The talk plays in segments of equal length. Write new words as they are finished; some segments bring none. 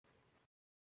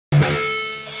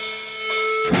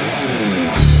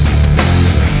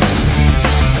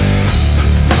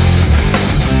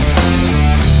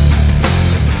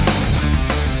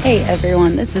Hey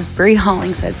everyone, this is Bree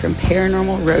Hollingshead from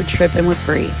Paranormal Road Trippin' with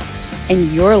Bree, and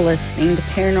you're listening to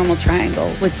Paranormal Triangle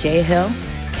with Jay Hill,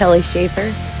 Kelly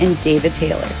Schaefer, and David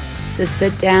Taylor. So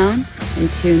sit down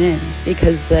and tune in,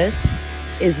 because this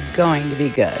is going to be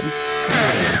good.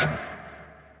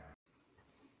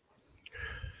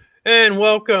 And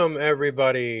welcome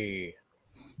everybody.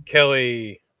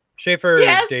 Kelly Schaefer,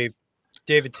 Yes!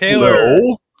 David Taylor.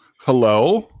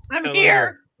 Hello. I'm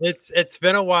here. It's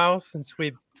been a while since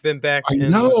we've been back in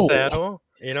know. the saddle.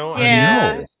 You know,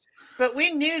 Yeah. I know. But we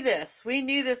knew this. We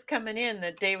knew this coming in,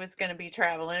 that Dave was going to be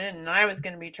traveling and I was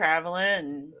going to be traveling.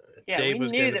 And yeah, Dave we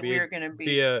was knew gonna that we were going to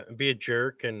be a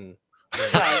jerk and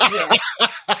Well,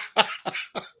 yeah.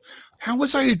 How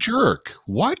was I a jerk?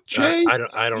 What, Jay? I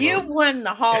don't You know. won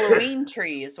the Halloween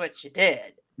tree is what you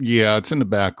did. Yeah, it's in the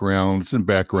background. It's in the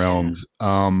background.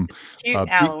 Cute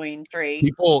Halloween tree.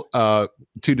 People,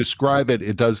 to describe it,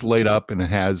 it does light up and it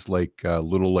has like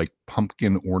little like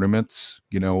pumpkin ornaments,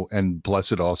 you know, and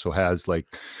plus it also has like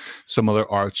some other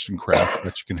arts and crafts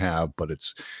that you can have. But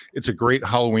it's a great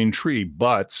Halloween tree.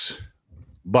 But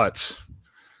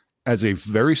as a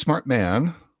very smart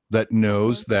man that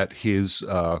knows that his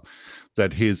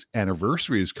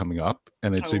anniversary is coming up,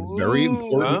 and it's a very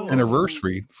important Wow.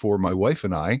 anniversary for my wife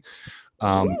and I.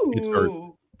 It's our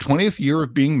Ooh. 20th year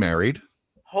of being married.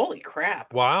 Holy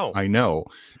crap. Wow. I know.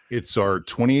 It's our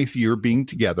 28th year being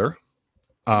together.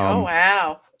 Oh,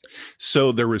 wow.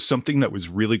 So there was something that was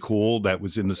really cool that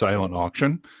was in the silent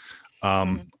auction.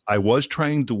 I was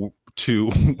trying to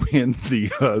win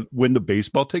the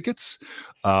baseball tickets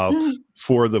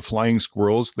for the Flying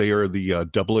Squirrels. They are the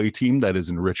AA team that is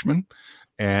in Richmond,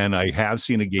 and I have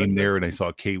seen a game there, and I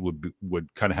thought Kate would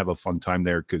kind of have a fun time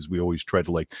there, because we always try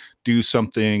to like do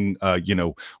something,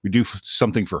 we do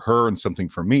something for her and something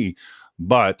for me.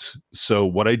 But so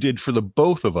what I did for the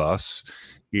both of us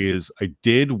is I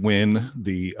did win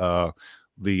the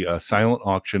silent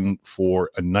auction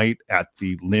for a night at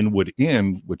the Linwood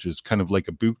Inn, which is kind of like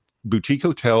a boutique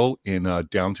hotel in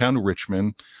downtown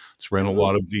Richmond. It's run a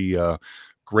lot of the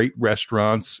great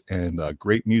restaurants and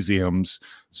great museums.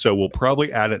 So we'll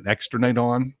probably add an extra night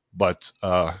on, but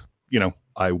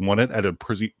I won it at a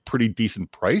pretty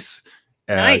decent price.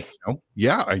 And, Nice.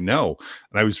 Yeah, I know.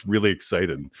 And I was really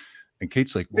excited. And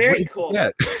Kate's like, well, Very cool.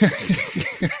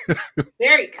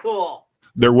 Very cool.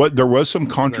 There was some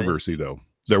controversy, though.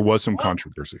 There was some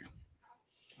controversy.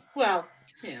 Well,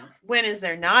 when is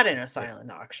there not in a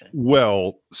silent auction?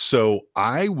 Well, so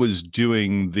I was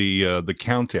doing the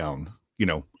countdown,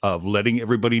 of letting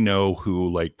everybody know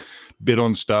who like bid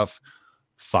on stuff.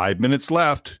 5 minutes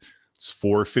left. It's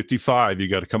 4:55. You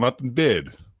got to come up and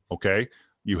bid. Okay.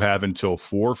 You have until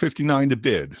 4:59 to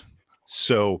bid.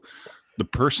 So the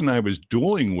person I was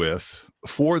dueling with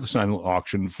for the silent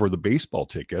auction for the baseball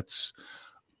tickets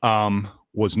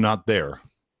was not there.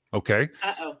 Okay.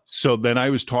 Uh-oh. So then I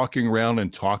was talking around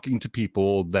and talking to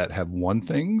people that have won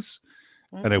things,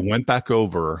 and I went back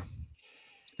over,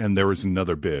 and there was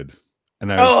another bid.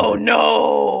 And I was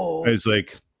no. I was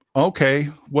like, okay,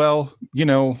 well,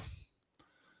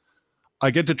 I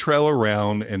get to trail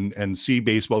around and see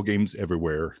baseball games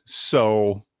everywhere.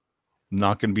 So I'm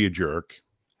not going to be a jerk.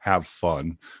 Have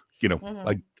fun.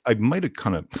 I might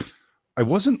have I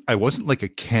wasn't like a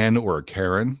Ken or a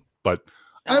Karen, but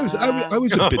I was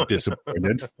a bit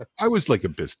disappointed. I was like a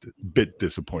bit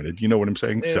disappointed. You know what I'm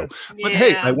saying? Yeah. So, but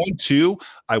hey, I won two.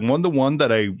 I won the one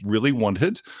that I really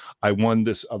wanted. I won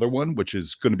this other one, which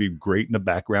is going to be great in the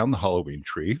background, the Halloween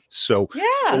tree. So,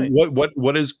 so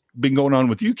what has been going on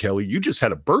with you, Kelly? You just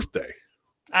had a birthday.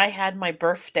 I had my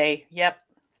birthday. Yep.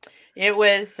 It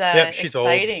was she's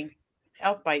exciting.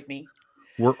 Old. Oh, bite me.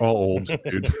 We're all old,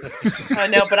 dude. Oh,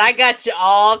 no, but I got you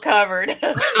all covered.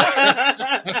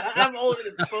 I'm older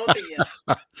than both of you.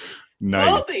 Nice.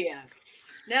 Both of you.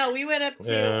 No, we went up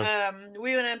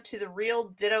to the Real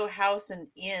Ditto House and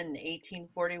Inn,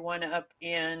 1841, up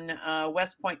in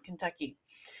West Point, Kentucky,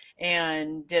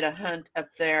 and did a hunt up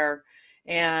there.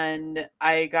 And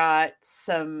I got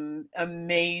some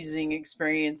amazing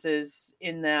experiences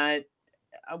in that.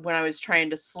 When I was trying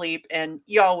to sleep, and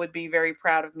y'all would be very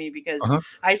proud of me because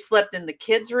I slept in the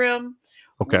kids' room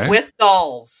with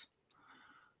dolls.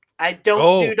 I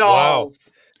don't do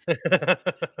dolls. Wow.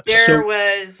 There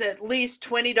was at least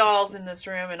 20 dolls in this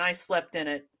room, and I slept in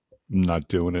it. I'm not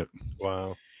doing it.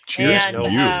 Wow. Cheers to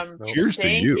you. Cheers to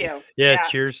you. Yeah,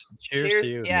 cheers to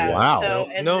you. Yeah. Wow. So,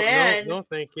 no,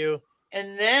 thank you.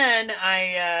 And then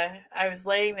I was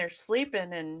laying there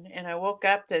sleeping, and I woke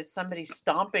up to somebody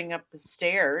stomping up the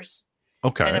stairs.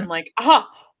 Okay. And I'm like,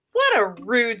 what a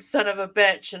rude son of a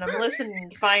bitch. And I'm listening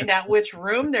to find out which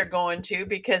room they're going to,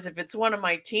 because if it's one of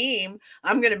my team,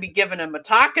 I'm going to be giving them a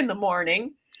talk in the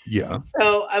morning. Yeah.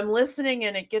 So I'm listening,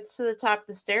 and it gets to the top of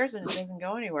the stairs and it doesn't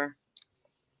go anywhere.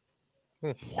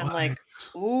 What? I'm like,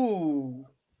 ooh.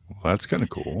 Well, that's kind of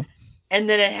cool. And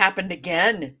then it happened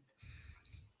again.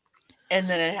 And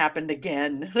then it happened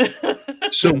again.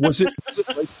 So was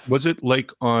it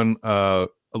like on a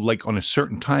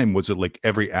certain time? Was it like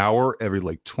every hour, every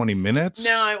like 20 minutes?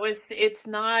 No, it's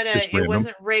not it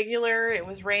wasn't regular, it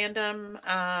was random.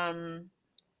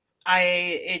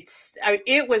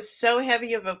 It was so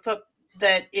heavy of a foot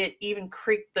that it even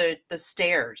creaked the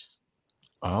stairs.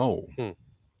 Oh.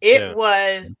 It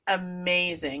was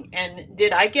amazing. And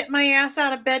did I get my ass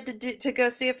out of bed to go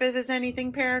see if it was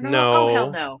anything paranormal? No. Oh,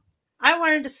 hell no. I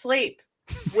wanted to sleep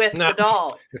with the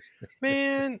dolls.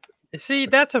 Man, see,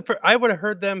 I would have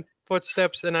heard them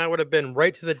footsteps and I would have been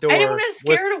right to the door. I didn't want to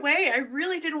scare it away. I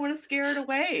really didn't want to scare it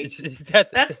away.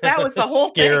 That was the whole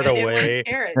thing. Scared I didn't away. want to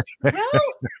scare it.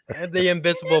 Well, the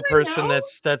invisible person know.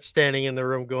 that's standing in the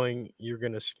room going, "You're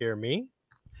gonna scare me."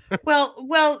 well,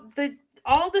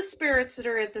 all the spirits that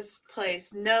are at this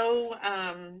place know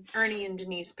Ernie and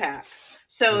Denise Pack.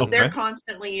 So they're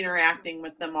constantly interacting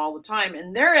with them all the time.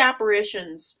 And their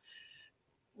apparitions,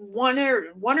 one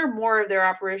or more of their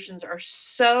apparitions are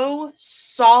so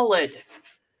solid,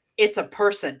 it's a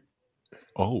person.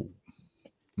 Oh,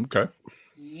 okay.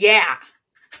 Yeah.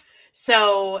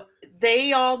 So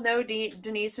they all know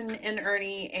Denise and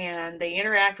Ernie, and they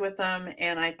interact with them.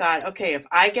 And I thought, okay, if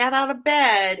I get out of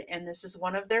bed and this is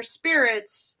one of their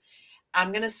spirits,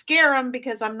 I'm going to scare them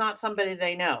because I'm not somebody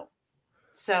they know.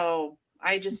 So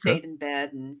I just stayed in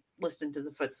bed and listened to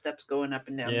the footsteps going up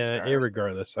and down the stairs. Yeah,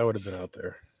 irregardless, I would have been out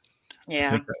there.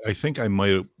 Yeah. I think I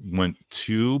might have went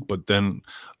too, but then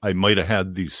I might have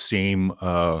had the same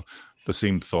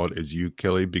thought as you,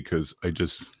 Kelly, because I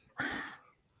just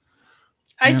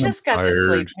got to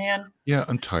sleep, man. Yeah,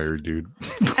 I'm tired, dude.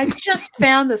 I just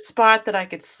found the spot that I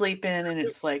could sleep in, and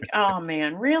it's like, oh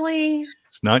man, really?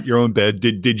 It's not your own bed.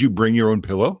 Did you bring your own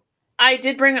pillow? I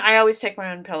always take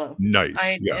my own pillow. Nice.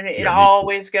 And it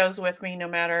always goes with me, no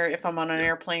matter if I'm on an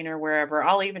airplane or wherever.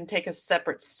 I'll even take a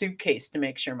separate suitcase to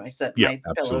make sure my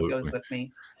pillow goes with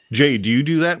me. Jay, do you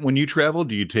do that when you travel?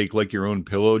 Do you take like your own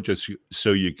pillow just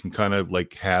so you can kind of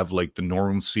like have like the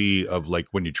normalcy of like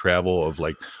when you travel of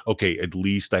like, okay, at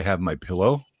least I have my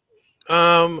pillow?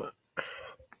 When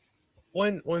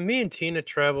me and Tina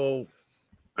travel,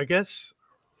 I guess,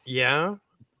 yeah.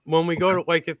 When we go to,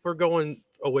 like, if we're going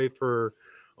away for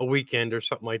a weekend or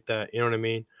something like that, you know what I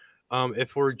mean?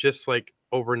 If we're just like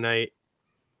overnight,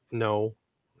 no,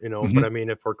 but I mean,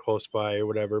 if we're close by or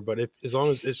whatever, but as long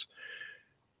as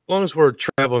we're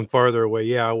traveling farther away,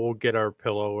 yeah, we'll get our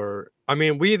pillow, or I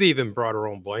mean, we've even brought our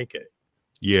own blanket.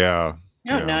 Yeah.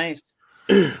 Oh, nice.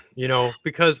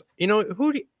 Because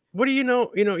what do you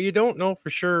know? You don't know for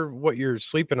sure what you're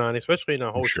sleeping on, especially in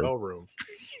a hotel room.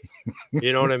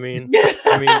 You know what I mean?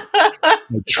 I mean, I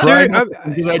try not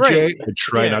to think of that, Jay. I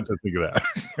try not to think of that.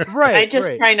 Right. I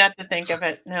just try not to think of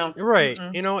it. No. Right.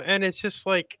 And it's just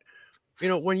like,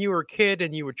 when you were a kid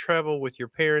and you would travel with your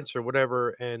parents or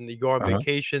whatever, and you go on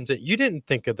vacations, and you didn't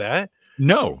think of that.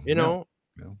 No. No.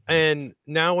 And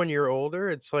now when you're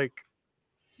older, it's like,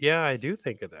 yeah, I do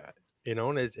think of that,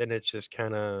 and it's just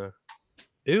kind of,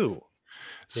 ew.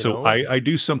 So I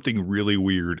do something really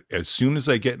weird. As soon as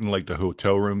I get in like the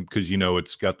hotel room, because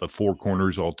it's got the four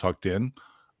corners all tucked in,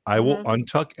 I will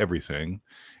untuck everything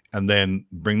and then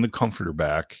bring the comforter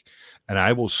back, and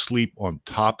I will sleep on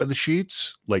top of the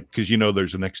sheets, like, because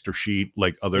there's an extra sheet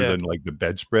like other than like the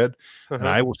bedspread, and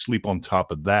I will sleep on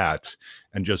top of that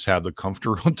and just have the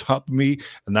comforter on top of me,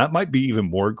 and that might be even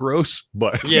more gross,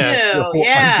 but because the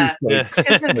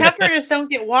comforters don't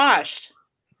get washed.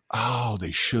 Oh,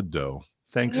 they should though.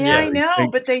 Thanks. Yeah, I know,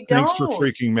 but they don't. Thanks for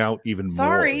freaking me out even more.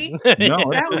 Sorry.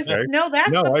 No, that's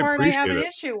the part I have an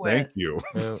issue with. Thank you.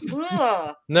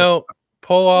 No,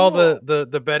 pull all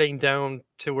the bedding down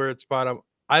to where it's bottom.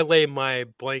 I'll lay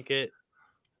on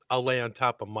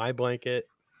top of my blanket.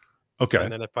 Okay. And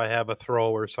then if I have a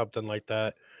throw or something like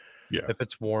that, yeah, if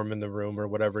it's warm in the room or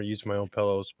whatever, use my own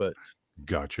pillows. But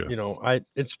gotcha.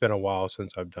 It's been a while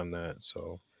since I've done that.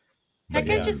 So I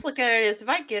just look at it as, if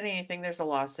I get anything, there's a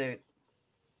lawsuit.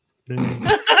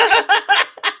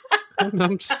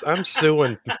 I'm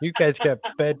suing. You guys got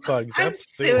bed bugs. I'm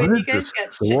suing. You guys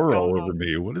got shit going all over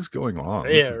me. What is going on?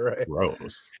 Yeah, right.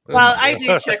 Gross. Well, I do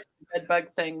check the bed bug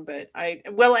thing, but I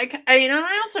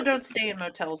also don't stay in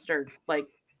motels that are like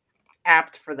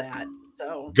apt for that.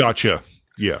 So gotcha.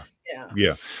 Yeah.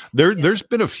 There's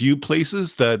been a few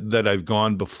places that I've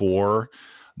gone before.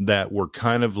 that were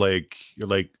kind of like, you're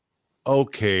like,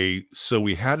 okay, so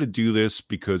we had to do this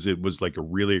because it was like a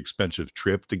really expensive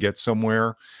trip to get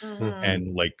somewhere. Mhm.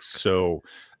 And like, so,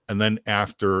 and then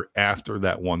after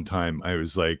that one time, I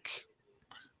was like,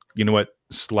 you know what,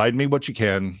 slide me what you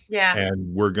can. Yeah.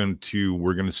 And we're going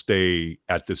to stay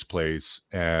at this place,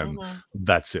 and Mhm.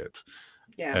 that's it.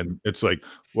 Yeah. And it's like,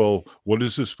 well, what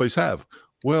does this place have?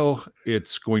 Well,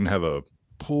 it's going to have a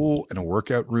pool and a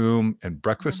workout room and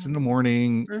breakfast in the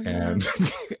morning, and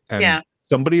and Yeah.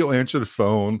 somebody will answer the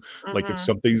phone like if Mhm.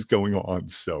 something's going on.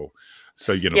 So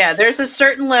Yeah, there's a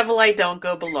certain level I don't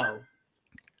go below.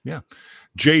 yeah.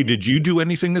 Jay, did you do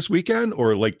anything this weekend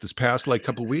or like this past like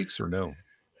couple weeks or no?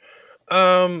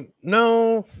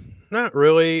 No, not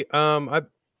really.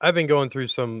 I've been going through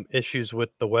some issues with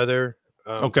the weather.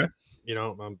 Okay. You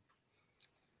know,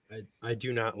 I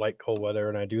do not like cold weather,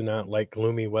 and I do not like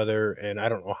gloomy weather, and I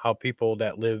don't know how people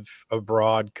that live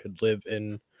abroad could live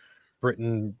in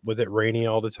Britain with it rainy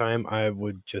all the time. I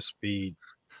would just be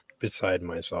beside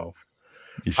myself.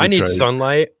 You I should need try.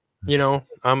 sunlight. You know,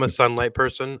 I'm a sunlight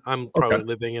person. I'm probably Okay.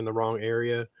 living in the wrong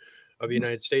area of the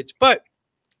United States, but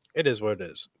it is what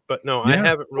it is. But no, I Yeah.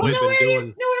 haven't really been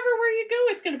doing Where you go,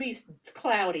 it's going to be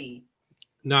cloudy.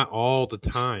 not all the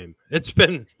time. It's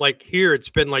been like here. It's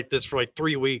been like this for like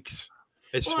 3 weeks.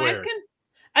 I swear.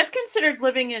 I've considered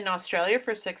living in Australia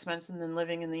for 6 months and then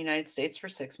living in the United States for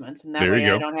 6 months, and that There you way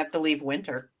I go. don't have to leave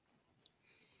winter.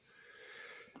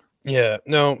 Yeah.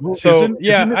 No. Well, So isn't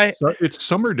it, it's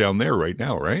summer down there right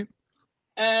now, right?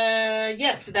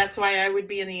 Yes, but that's why I would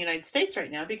be in the United States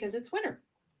right now, because it's winter.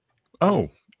 Oh,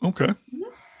 okay. Mhm.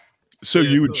 So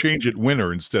Yeah, you would so- change it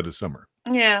winter instead of summer.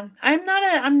 Yeah, I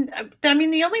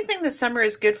mean, the only thing that summer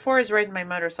is good for is riding my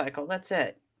motorcycle. That's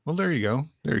it. Well, there you go.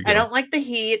 There you go. I don't like the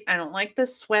heat. I don't like the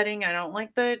sweating. I don't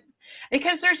like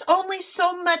because there's only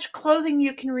so much clothing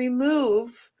you can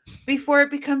remove before it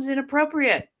becomes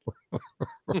inappropriate.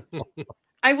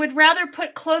 I would rather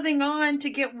put clothing on to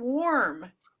get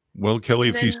warm. Well, Kelly,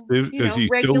 And if you then, still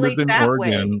lived regulate in that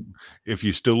way. Oregon, if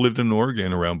you still lived in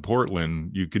Oregon around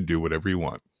Portland, you could do whatever you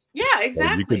want. Yeah, Or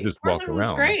exactly. you could just walk Portland was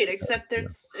around. great, except Yeah.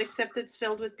 it's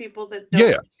filled with people that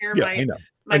Yeah, don't share yeah, I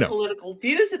my know. political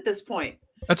views at this point.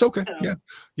 That's okay. So,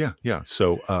 Yeah.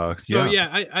 So, So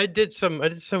I did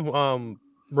some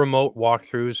remote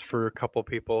walkthroughs for a couple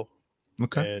people,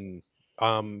 Okay. and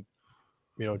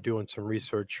doing some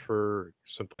research for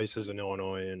some places in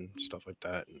Illinois and stuff like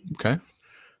that. Okay.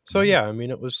 So yeah, I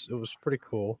mean it was pretty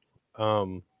cool.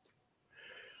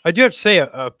 I do have to say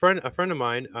a friend of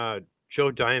mine, Joe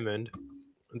Diamond,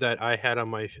 that I had on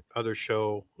my other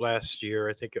show last year,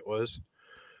 I think it was,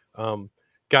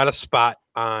 got a spot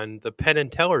on the Penn and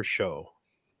Teller show.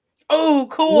 oh,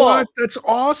 cool! What? That's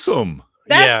awesome.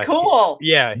 That's cool.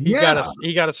 He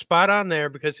got a spot on there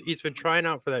because he's been trying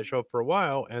out for that show for a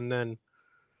while, and then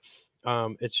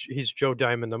he's Joe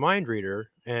Diamond, the mind reader,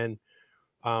 and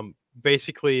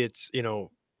basically it's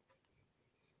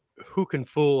Who Can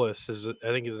Fool Us I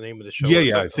think is the name of the show.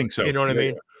 Yeah, I think so. You know what I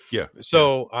mean? Yeah.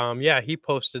 So he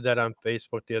posted that on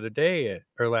Facebook the other day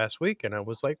or last week, and I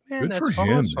was like, man, Good that's for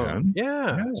him, awesome. man.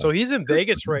 Yeah. Yeah. So he's in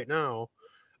Vegas right now.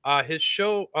 His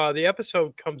show, the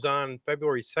episode comes on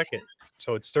February 2nd.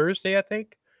 So it's Thursday, I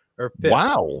think, or 5th.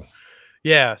 Wow.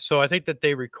 Yeah. So I think that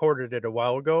they recorded it a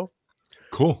while ago.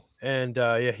 Cool. And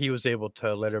he was able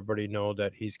to let everybody know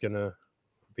that he's gonna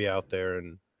be out there,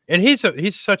 and he's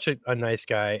such a nice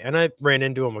guy, and I ran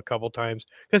into him a couple times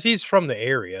because he's from the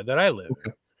area that I live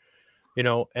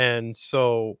in, and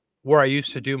so where I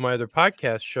used to do my other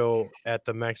podcast show at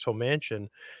the Maxwell Mansion,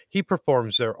 he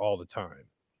performs there all the time.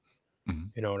 Mm-hmm.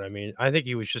 You know what I mean? I think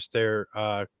he was just there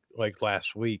like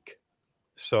last week.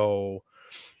 So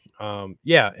and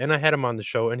I had him on the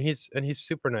show, and he's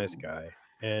super nice guy.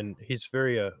 And he's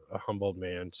very a humbled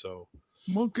man. So,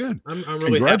 well, good. I'm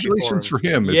really congratulations happy for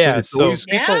him. It's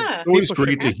always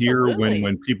great to hear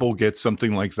when people get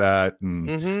something like that,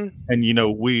 and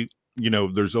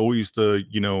there's always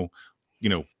the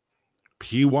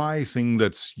PY thing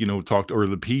that's talked, or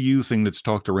the PU thing that's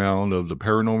talked around of the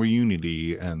paranormal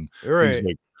unity and things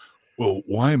like, well,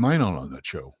 why am I not on that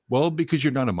show? Well, because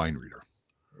you're not a mind reader.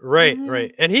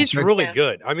 Right. And he's really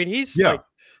good. I mean, he's like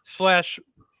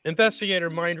 /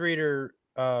 investigator, mind reader,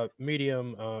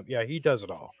 medium. He does it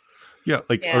all. Yeah,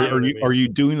 like are you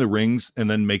doing the rings and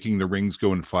then making the rings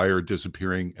go in fire,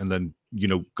 disappearing, and then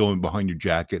going behind your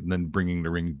jacket and then bringing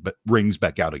the rings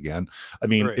back out again? I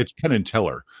mean, it's Penn and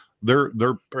Teller. They're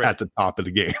at the top of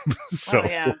the game. So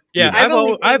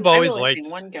I've always liked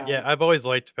one guy. Yeah, I've always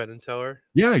liked Penn and Teller.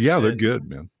 Yeah, they're good,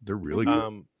 man. They're really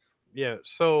good.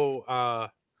 So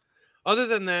Other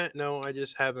than that, no, I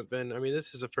just haven't been. I mean,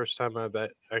 this is the first time I've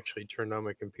actually turned on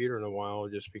my computer in a while,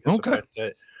 just because of the Okay. fact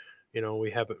that we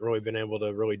haven't really been able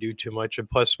to really do too much. And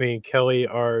plus, me and Kelly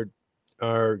are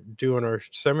doing our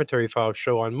cemetery file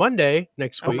show on Monday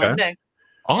next week Monday.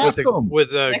 Awesome.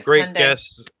 with Next great Monday.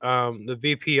 guests, the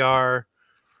VPR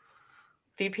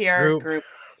group.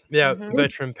 yeah, Mhm.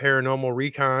 Veteran Paranormal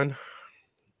Recon,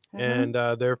 Mhm.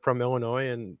 and they're from Illinois,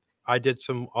 and I did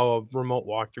some remote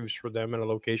walkthroughs for them in a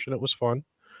location. It was fun.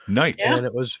 Nice. Yeah. And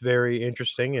it was very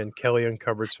interesting, and Kelly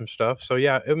uncovered some stuff. So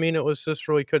yeah, I mean, it was just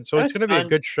really good. So That it's was going to be a fun.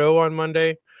 good show on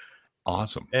Monday,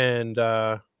 Awesome. and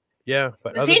yeah.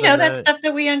 But Does other he than know that stuff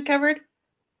that we uncovered?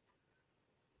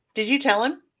 Did you tell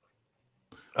him?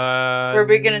 Or are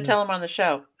we going to tell him on the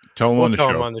show? Tell him We'll on the tell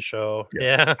show. him on the show. Yeah.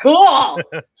 Yeah. Cool.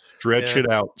 Stretch Yeah.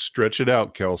 it out. Stretch it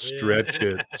out, Kel. Stretch Yeah.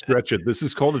 it. Stretch it. This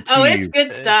is called a tease. Oh, it's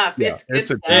good stuff. Yeah, It's good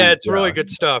it's a stuff. Yeah, it's really Yeah. good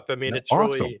stuff. I mean, Yeah, it's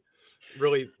awesome.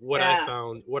 really what Yeah.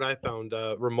 I found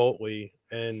remotely,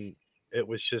 and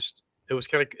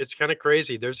it's kind of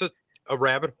crazy. There's a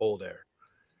rabbit hole there.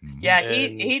 Yeah,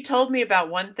 And he told me about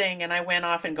one thing, and I went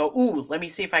off and go, ooh, let me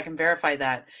see if I can verify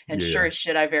that. And sure Yeah. as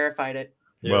shit, I verified it.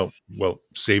 Yeah. Well,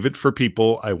 save it for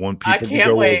people. I want I people to can't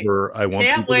go wait. over. I want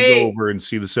Can't people to wait. go over and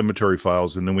see the cemetery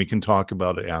files, and then we can talk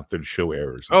about it after the show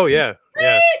airs. Oh yeah,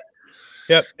 yeah,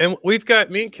 yep. And we've got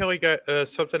me and Kelly got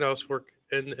something else work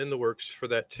in the works for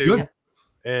that too. Good.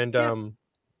 And Good.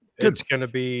 it's gonna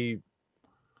be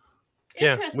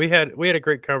Interesting. we had a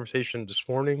great conversation this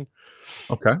morning,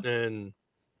 Okay. and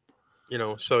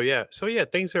so yeah,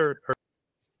 things are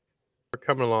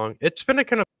coming along. It's been a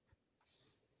kind of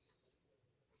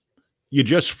You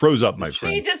just froze up, my He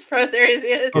friend. just froze. There he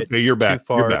is. Okay, you're back.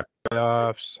 far. You're back.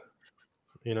 playoffs,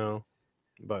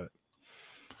 but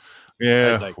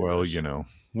Yeah. digress. Well,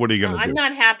 what are you Well, gonna I'm do?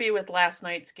 not happy with last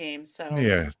night's game, so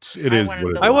Yeah, it I is wanted what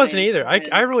it the I is. wasn't Lions either.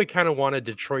 to I win. really kind of wanted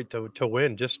Detroit to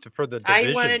win just for the I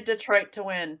division. wanted Detroit to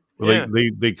win. Well, Yeah.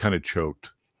 they kind of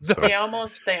choked. So They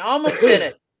almost did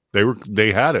it.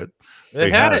 they had it. They They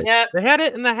had had it. it. Yep. They had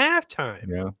it in the halftime.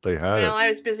 Yeah, they had Well, it. I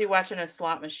was busy watching a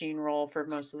slot machine roll for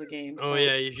most of the game. Oh so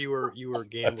yeah, you were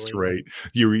gambling. That's right.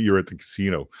 You're at the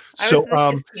casino. I So was in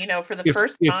the casino for the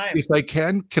first time. if I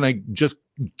can I just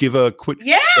give a quick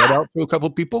Yeah. shout out to a couple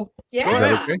people? Yeah. Is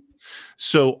that okay?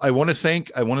 So I want to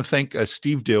thank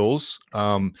Steve Dills.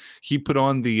 He put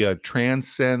on the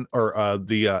Transcend or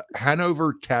the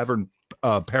Hanover Tavern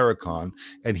Paracon,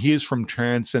 and he is from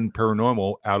Transcend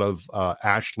Paranormal out of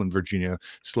Ashland, Virginia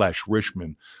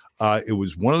 /Richmond. It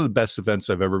was one of the best events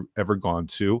I've ever gone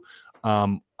to.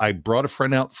 I brought a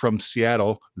friend out from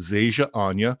Seattle, Zaja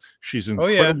Anya. She's an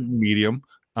incredible medium.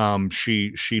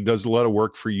 She does a lot of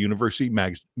work for University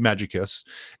Magicus.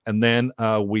 And then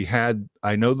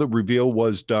I know the reveal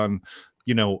was done,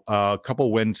 a couple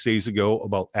Wednesdays ago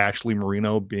about Ashley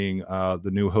Marino being the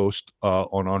new host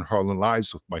on Harlan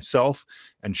Lives with myself.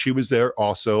 And she was there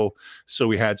also. So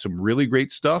we had some really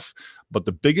great stuff. But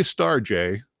the biggest star,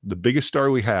 Jay,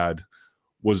 we had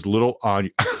was little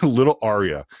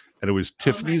Aria. And it was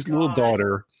Tiffany's little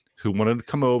daughter who wanted to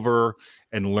come over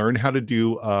and learn how to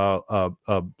do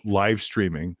live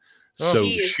streaming. So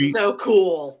she is so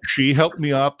cool. She helped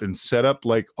me up and set up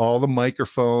like all the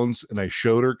microphones, and I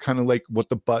showed her kind of like what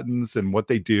the buttons and what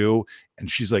they do.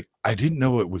 And she's like, I didn't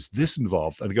know it was this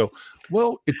involved. And I go,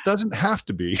 well, it doesn't have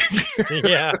to be.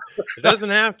 Yeah, it doesn't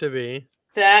have to be.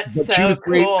 That's But so she was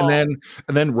great. cool. And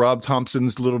then Rob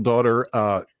Thompson's little daughter,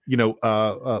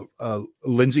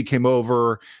 Lindsay came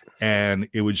over, and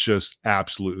it was just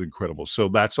absolutely incredible. So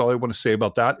that's all I want to say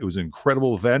about that. It was an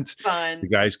incredible event. Fun. You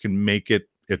guys can make it.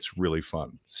 It's really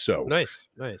fun. So nice.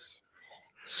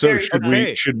 So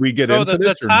Very should we get so into the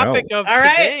this? topic or no? of All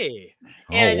right. today?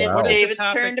 And Oh, it's wow. David's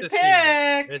Topic turn to this pick.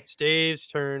 evening. It's Dave's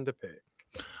turn to pick.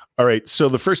 All right. So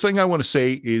the first thing I want to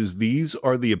say is these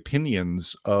are the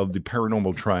opinions of the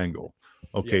Paranormal Triangle.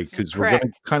 Okay, Yes. because we're going to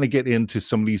Correct. kind of get into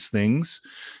some of these things.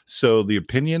 So the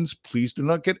opinions, please do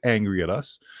not get angry at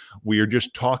us. We are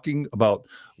just talking about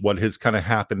what has kind of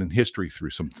happened in history through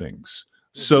some things.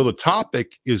 So the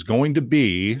topic is going to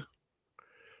be,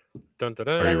 Dun, dun,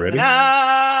 dun. Are you ready?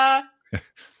 Ta-da!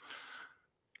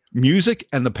 music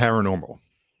and the paranormal.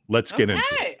 Let's get into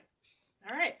it. Okay.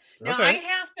 All right. Now Okay.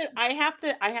 I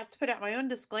have to put out my own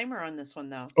disclaimer on this one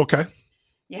though. Okay.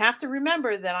 You have to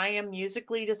remember that I am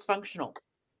musically dysfunctional.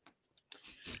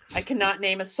 I cannot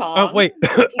name a song. Oh wait,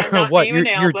 cannot what? name an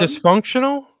You're album.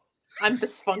 dysfunctional? I'm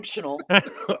dysfunctional. Well,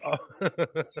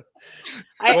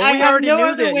 I we have already no knew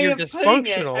other that way you're of putting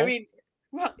it. I dysfunctional. mean,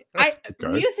 well, Okay.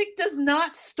 music does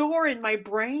not store in my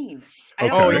brain. I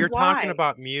don't Okay. Oh, know you're talking why.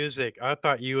 about music. I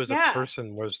thought you as a Yeah.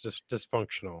 person was just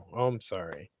dysfunctional. Oh, I'm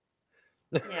sorry.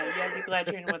 Yeah, you gotta be glad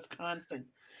you're in Wisconsin.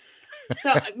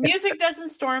 So music doesn't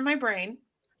store in my brain.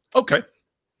 Okay.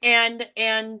 And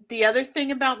the other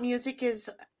thing about music is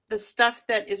the stuff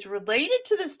that is related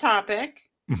to this topic,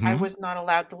 I was not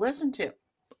allowed to listen to.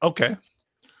 Okay.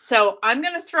 So I'm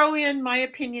going to throw in my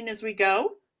opinion as we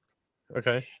go.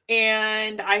 Okay.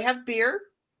 And I have beer,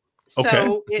 Okay.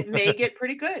 so it may get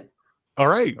pretty good. All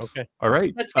right. Okay. All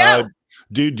right. Let's go.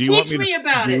 Do you Teach want me me to,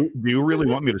 about do, it. do you really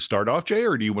want me to start off, Jay,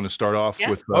 or do you want to start off Yeah.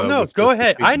 with? Oh no, with go just the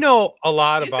ahead. I big- know a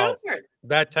lot You go about for it.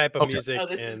 that type of Okay. music. Oh,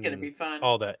 this is going to and be fun.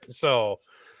 all that. So,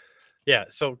 yeah.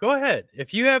 So go ahead.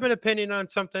 If you have an opinion on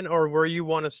something or where you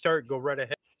want to start, go right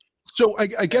ahead. So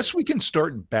I guess we can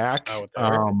start back. Out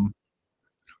there.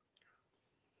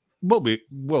 Well,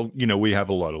 we have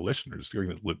a lot of listeners. They're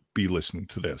going to be listening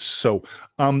to this. So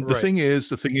the Right. thing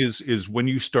is when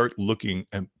you start looking,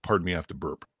 and pardon me, I have to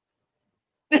burp.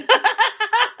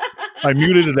 I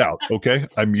muted it out. Okay,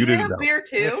 I Do you muted it have out. beer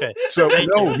too? Okay. So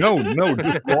no,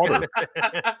 just water.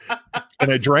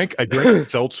 And I drank a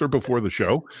seltzer before the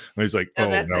show, and I was like, Oh, oh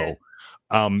that's no.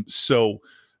 it.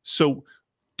 So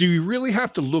do you really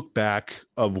have to look back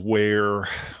of where?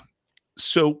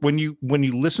 So when you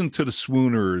listen to the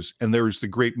Swooners, and there's the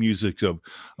great music of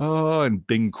and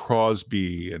Bing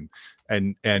Crosby and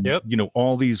Yep.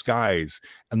 all these guys,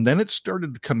 and then it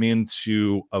started to come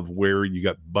into of where you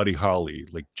got Buddy Holly,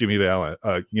 like Jimmy Valance,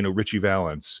 Richie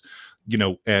Valance,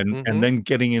 and then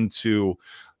getting into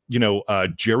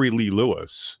Jerry Lee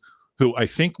Lewis, who I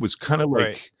think was kind of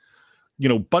like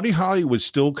Buddy Holly was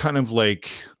still kind of like,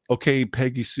 okay,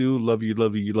 Peggy Sue, love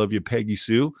you, Peggy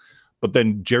Sue. But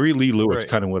then Jerry Lee Lewis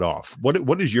kind of went off.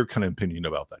 What is your kind of opinion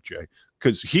about that, Jay?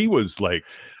 Because he was like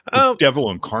the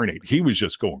devil incarnate. He was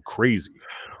just going crazy,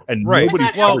 and nobody.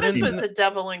 I thought Elvis was the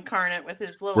devil incarnate with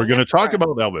his little. We're going to talk about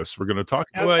Elvis. We're going to talk.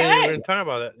 Okay. Well, we're going to talk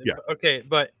about it. Yeah. Okay,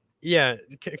 but yeah,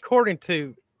 according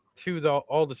to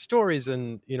all the stories,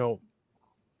 and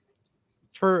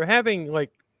for having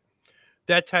like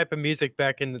that type of music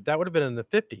back in that would have been in the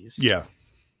 50s. Yeah.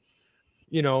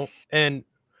 And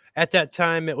at that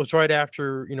time it was right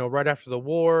after the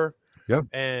war. Yep.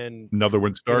 And another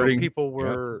one starting. People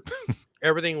were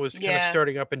everything was kind of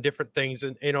starting up in different things,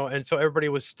 and and so everybody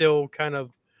was still kind of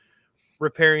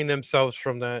repairing themselves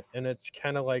from that. And it's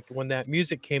kind of like when that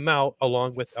music came out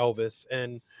along with Elvis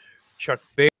and Chuck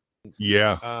Berry.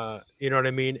 Yeah. You know what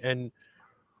I mean? And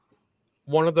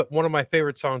one of my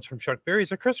favorite songs from Chuck Berry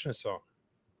is a Christmas song.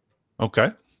 Okay.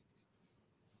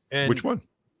 And which one?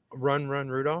 Run, Run,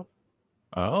 Rudolph.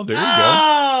 Oh, there you go.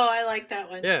 Oh, I like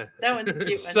that one. Yeah. That one's a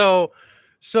cute one.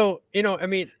 So I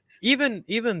mean, even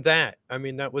that, I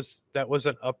mean, that was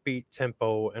an upbeat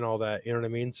tempo and all that, you know what I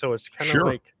mean? So it's kind of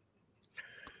like,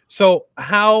 so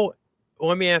how,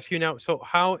 let me ask you now, so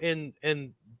how in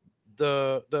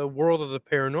the world of the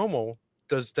paranormal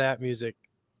does that music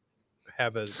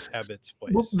have its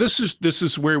place? Well, this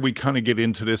is where we kind of get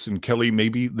into this, and Kelly,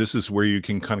 maybe this is where you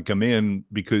can kind of come in,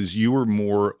 because you were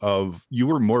more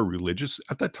religious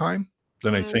at that time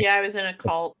than I think. Yeah, I was in a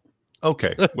cult.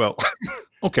 Okay, well,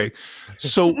 okay.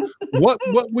 So what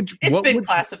would it's been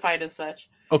classified as such?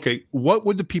 Okay, what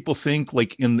would the people think,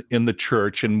 like in the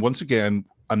church? And once again,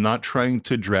 I'm not trying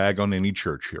to drag on any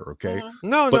church here, okay?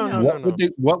 No.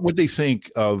 What would they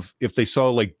think of if they saw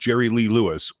like Jerry Lee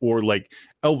Lewis or like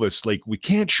Elvis? Like, we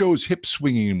can't show his hip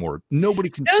swinging anymore. Nobody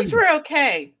can see. Those were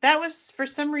okay. That was, for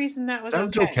some reason, that was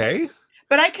okay.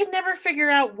 But I could never figure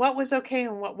out what was okay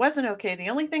and what wasn't okay. The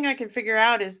only thing I could figure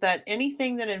out is that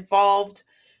anything that involved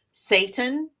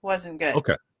Satan wasn't good.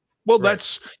 Okay. Well,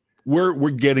 that's we're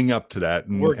getting up to that.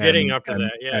 And, we're getting up to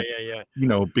that.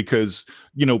 Yeah. Because,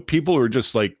 people are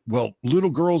just like, well, little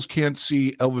girls can't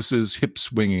see Elvis's hip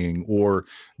swinging, or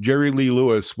Jerry Lee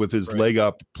Lewis with his leg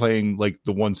up playing like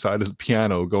the one side of the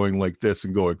piano going like this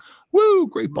and going, woo,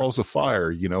 great balls of fire,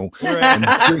 and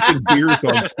drinking beers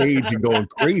on stage and going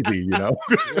crazy,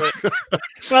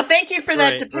 Well, thank you for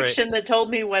that depiction that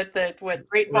told me what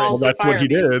great balls of fire. Well, that's what he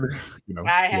did.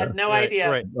 I had no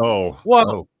idea. Right. Oh,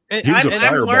 well, he was a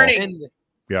fireball. Learning.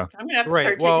 Yeah. I'm gonna have to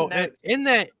start taking notes.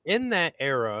 In that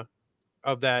era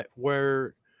of that,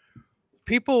 where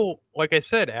people, like I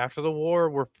said, after the war,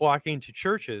 were flocking to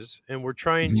churches and were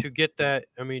trying to get that.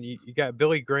 I mean, you got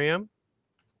Billy Graham.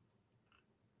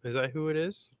 Is that who it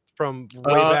is from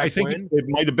way back? I think it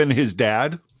might have been his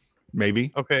dad,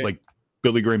 maybe. Okay, like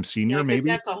Billy Graham Sr. Maybe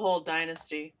that's a whole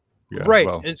dynasty. Yeah, right.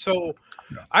 Well, and so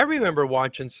I remember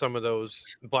watching some of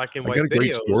those black and white videos. I got a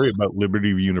great story about Liberty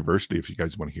University if you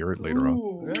guys want to hear it later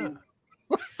on.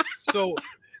 Yeah. So,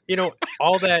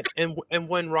 all that, and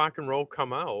when rock and roll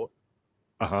come out,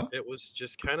 it was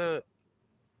just kind of,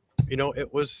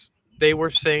 it was they were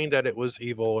saying that it was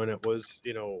evil and it was,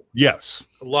 Yes.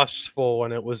 lustful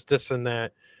and it was this and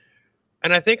that.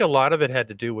 And I think a lot of it had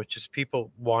to do with just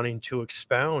people wanting to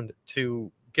expound,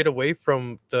 to get away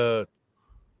from the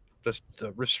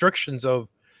restrictions of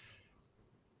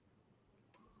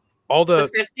all The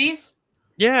the 50s.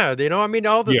 yeah, I mean,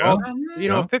 all the Yeah.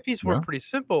 Mhm. 50s were Yeah. pretty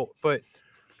simple, but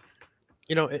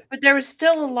But there was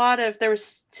still a lot of it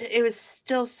was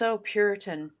still so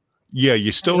Puritan. Yeah,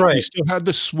 you still Right. had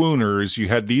the swooners. You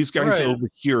had these guys Right. over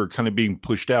here kind of being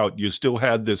pushed out. You still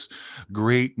had this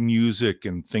great music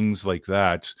and things like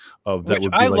that that Which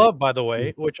would be I like, love, by the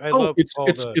way, which I oh, love all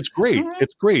the it's great. Mhm.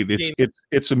 It's great. Dean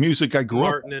It's a music I grew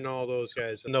up Martin and all those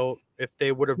guys. And if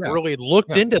they would have Yeah. really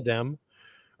looked Yeah. into them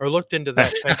or looked into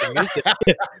that type of music,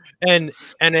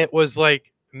 and it was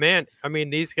like, man, I mean,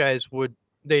 these guys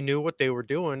they knew what they were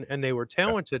doing and they were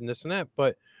talented and this and that,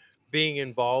 but being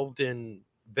involved in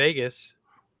Vegas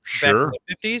back in Sure. the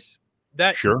 50s,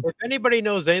 that Sure. if anybody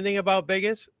knows anything about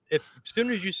Vegas, as soon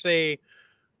as you say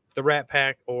the Rat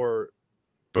Pack or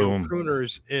Boom.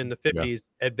 crooners in the 50s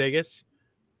at Vegas,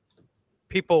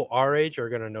 people our age are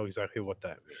going to know exactly what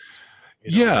that means.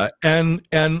 Yeah,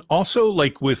 and also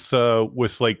like with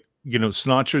like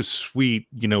Sinatra's suite,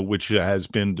 which has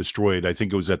been destroyed. I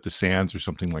think it was at the Sands or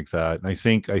something like that. And I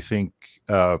think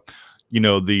the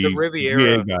The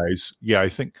Riviera guys. Yeah, I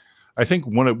think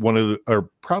one of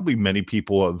or probably many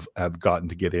people have gotten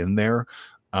to get in there.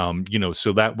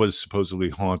 So that was supposedly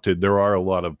haunted. There are a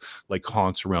lot of like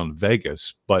haunts around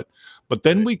Vegas, but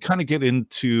then we kind of get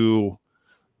into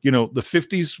the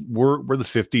 50s were the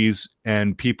 50s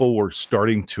and people were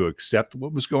starting to accept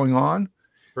what was going on.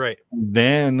 Right.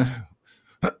 Then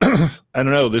I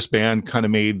don't know, this band kind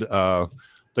of made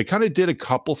they kind of did a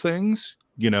couple things,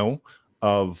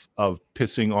 of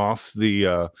pissing off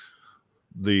the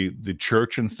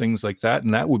church and things like that,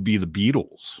 and that would be the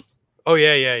Beatles. Oh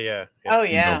yeah. Oh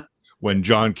yeah. When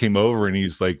John came over and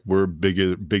he's like, we're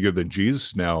bigger than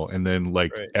Jesus now. And then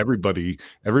like everybody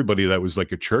that was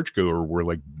like a churchgoer were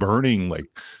like burning like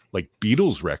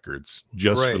Beatles records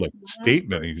just for like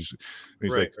statement. And he's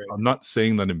like, I'm not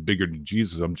saying that I'm bigger than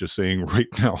Jesus. I'm just saying right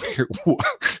now here,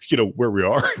 where we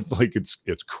are, like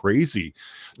it's crazy.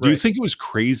 Do you think it was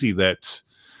crazy that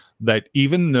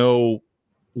even though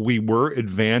we were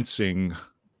advancing,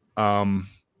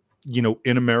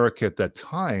 in America at that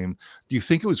time, do you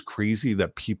think it was crazy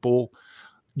that people,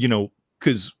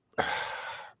 because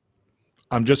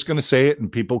I'm just going to say it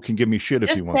and people can give me shit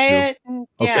if you want to. Say it. And,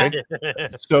 okay.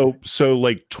 So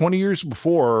like 20 years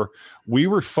before, we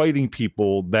were fighting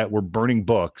people that were burning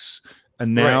books,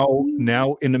 and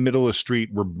now in the middle of the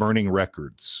street, we're burning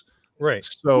records. Right.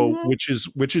 So which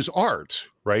is art,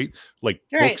 right? Like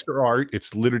books are art.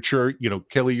 It's literature.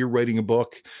 Kelly, you're writing a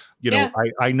book.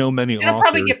 I know many It'll authors.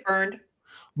 probably get burned.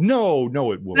 No,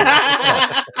 it won't.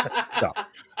 Stop.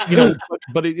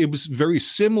 But it was very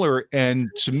similar. And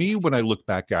to me, when I look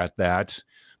back at that,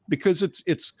 because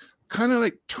it's kind of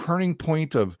like turning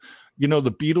point of, the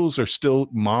Beatles are still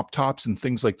mop tops and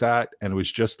things like that. And it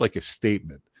was just like a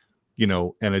statement,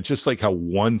 and it's just like how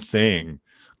one thing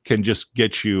can just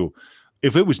get you.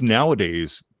 If it was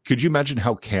nowadays, could you imagine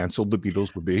how canceled the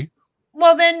Beatles would be?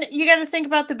 Well, then you got to think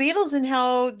about the Beatles and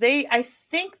how I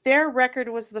think their record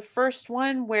was the first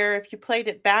one where if you played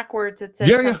it backwards, it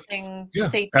said something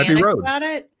satanic about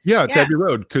it. Yeah, it's Abbey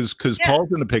Road because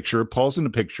Paul's in the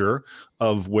picture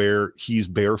of where he's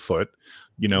barefoot,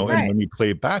 and when you play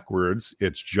it backwards,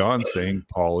 it's John saying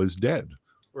Paul is dead.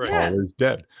 Right. Paul is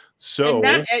dead. So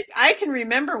I can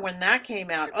remember when that came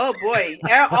out. Oh boy,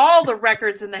 all the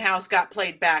records in the house got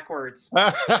played backwards.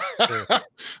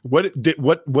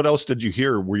 What else did you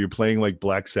hear? Were you playing like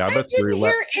Black Sabbath? I didn't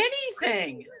hear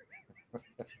anything.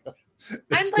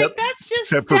 I'm like, that's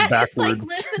just it's like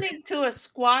listening to a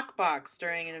squawk box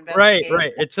during an investigation.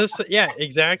 Right. It's just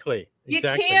exactly. You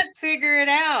can't figure it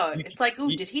out. It's like,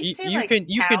 ooh, did he say you can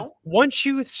once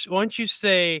you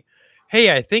say,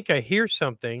 hey, I think I hear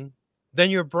something, then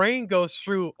your brain goes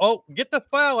through, get the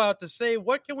file out to say,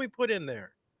 what can we put in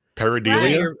there?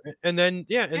 Pareidolia. And then,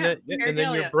 and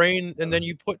then your brain, and then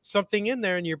you put something in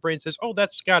there and your brain says, oh,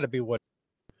 that's got to be what.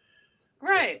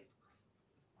 Right.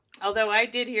 Although I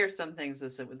did hear some things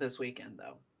this weekend,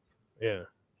 though. Yeah.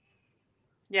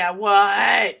 Yeah,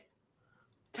 what?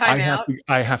 Time out?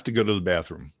 I have to go to the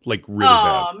bathroom, like really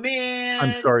bad. Oh, man.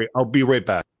 I'm sorry. I'll be right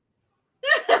back.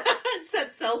 It's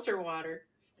that seltzer water.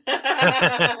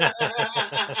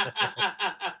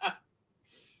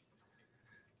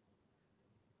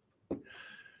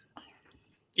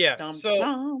 Yeah.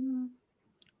 So,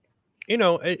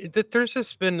 there's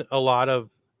just been a lot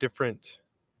of different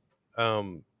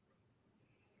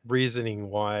reasoning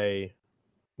why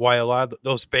a lot of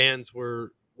those bands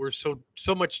were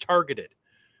so much targeted.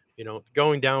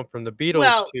 Going down from the Beatles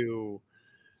Well, to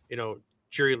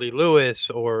Jerry Lee Lewis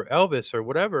or Elvis or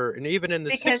whatever, and even in the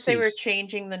because 60s. they were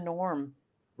changing the norm.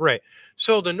 Right.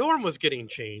 So the norm was getting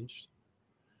changed,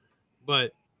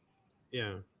 but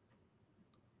yeah,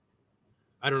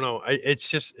 I don't know. It's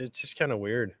just kind of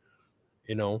weird,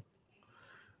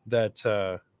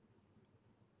 that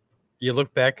you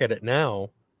look back at it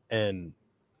now and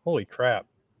holy crap.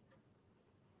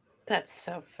 That's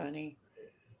so funny.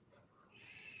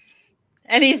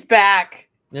 And he's back.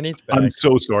 And he's back. I'm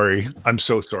so sorry. I'm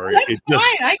so sorry. That's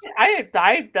fine.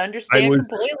 I understand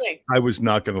completely. I was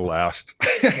not going to last.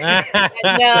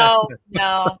 No.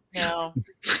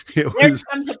 There There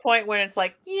comes a point when it's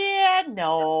like, yeah,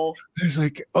 no. It's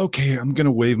like, okay, I'm going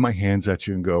to wave my hands at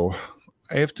you and go,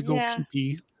 I have to go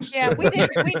pee. Yeah, we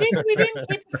didn't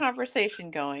keep the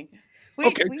conversation going.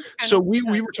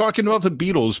 We were talking about the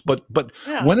Beatles, but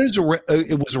Yeah. when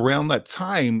it was around that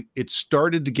time, it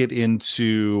started to get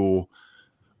into,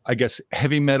 I guess,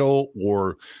 heavy metal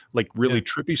or like really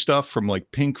trippy stuff from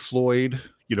like Pink Floyd.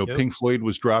 Pink Floyd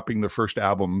was dropping their first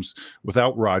albums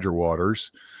without Roger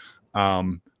Waters.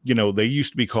 They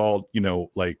used to be called,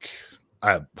 like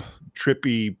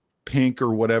trippy Pink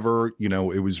or whatever.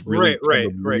 It was really right.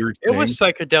 weird it was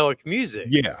psychedelic music.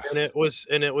 Yeah. And it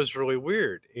was really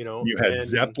weird, You had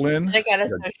Zeppelin. And it got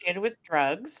associated with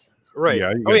drugs. Right.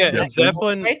 Yeah,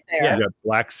 Zeppelin. Right there. You got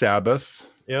Black Sabbath.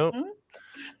 Yeah. Mm-hmm.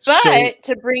 But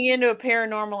to bring into a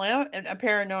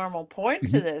paranormal point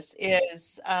to this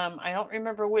is, I don't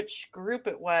remember which group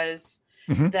it was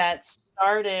that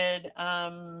started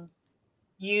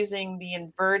using the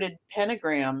inverted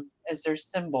pentagram as their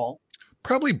symbol.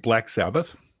 Probably Black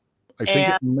Sabbath. I think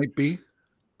it might be.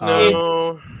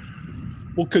 No.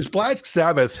 Well, because Black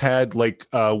Sabbath had like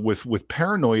with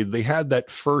Paranoid, they had that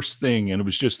first thing, and it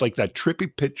was just like that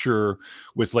trippy picture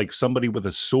with like somebody with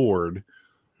a sword.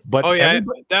 But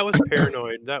that was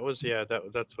Paranoid.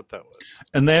 That's what that was.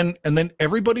 And then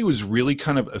everybody was really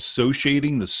kind of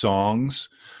associating the songs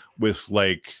with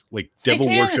like devil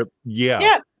worship.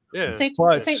 Yeah.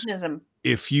 Satanism.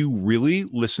 If you really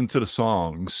listen to the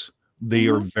songs, they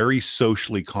are very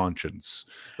socially conscious.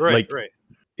 Right.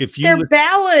 They're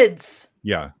ballads.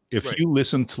 Yeah. If you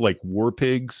listen to like War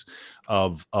Pigs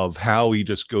of how he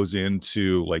just goes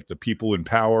into like the people in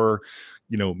power,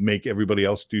 make everybody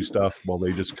else do stuff while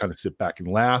they just kind of sit back and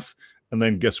laugh. And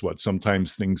then guess what?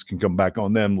 Sometimes things can come back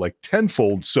on them like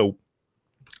tenfold. So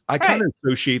I kind of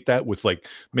associate that with like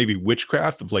maybe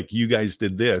witchcraft of like, you guys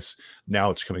did this, now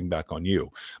it's coming back on you.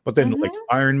 But then like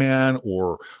Iron Man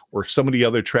or some of the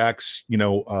other tracks,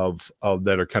 of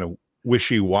that are kind of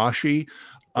wishy-washy.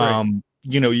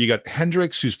 You got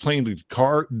Hendrix who's playing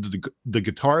the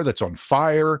guitar that's on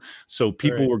fire. So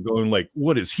people were going like,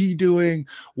 what is he doing?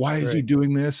 Why is he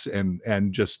doing this?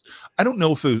 And just, I don't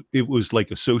know if it was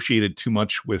like associated too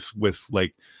much with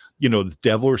like, the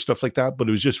devil or stuff like that, but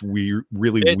it was just weird,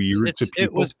 really weird to people.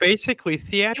 It was basically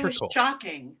theatrical. It was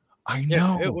shocking. I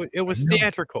know. It was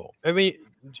theatrical. I mean,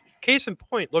 case in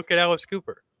point, look at Alice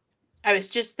Cooper. I was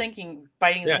just thinking,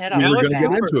 biting the head off. We were going to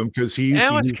get into him because he's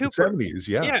Alice in Cooper. the 70s.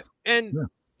 Yeah. And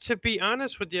to be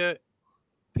honest with you,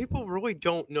 people really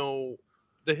don't know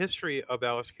the history of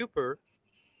Alice Cooper.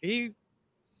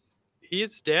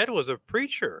 His dad was a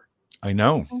preacher. I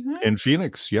know. In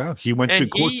Phoenix. Yeah. He went to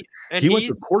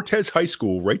Cortez High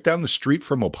School right down the street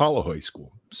from Apollo High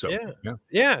School. So,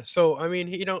 yeah. So, I mean,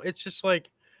 it's just like,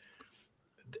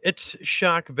 it's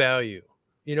shock value,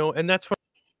 and that's what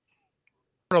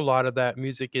a lot of that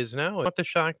music is now. It's not the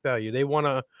shock value. They want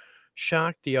to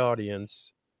shock the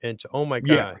audience into, oh my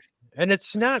God. And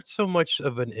it's not so much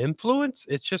of an influence.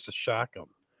 It's just to shock them.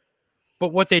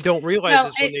 But what they don't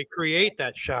realize is when they create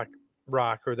that shock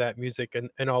rock or that music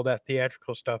and all that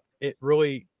theatrical stuff, it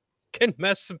really can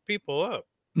mess some people up.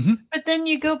 But then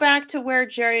you go back to where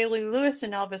Jerry Lee Lewis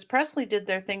and Elvis Presley did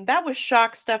their thing. That was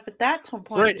shock stuff at that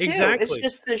point too. Exactly. It's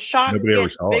just the shock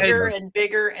gets bigger and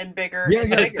bigger and bigger.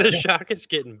 The shock is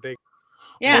getting bigger.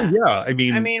 Yeah. I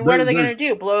mean, what are they going to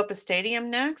do? Blow up a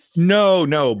stadium next?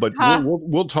 No, but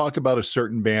we'll talk about a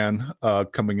certain band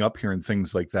coming up here and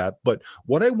things like that. But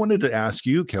what I wanted to ask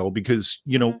you, Kel, because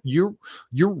you're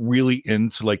really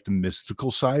into like the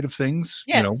mystical side of things,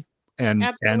 and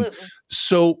absolutely. And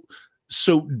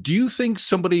so do you think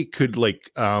somebody could like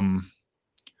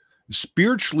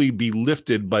spiritually be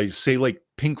lifted by, say, like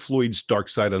Pink Floyd's Dark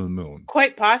Side of the Moon?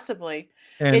 Quite possibly.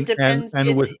 It depends.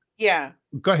 and with Yeah.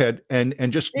 go ahead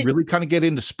and just really kind of get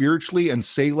into spiritually and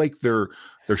say like they're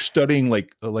studying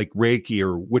like Reiki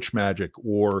or witch magic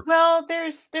or Well,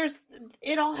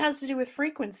 it all has to do with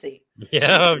frequency.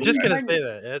 Yeah, I'm just gonna say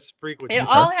that. That's frequency. It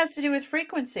all has to do with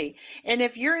frequency. And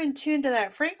if you're in tune to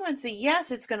that frequency,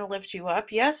 yes, it's going to lift you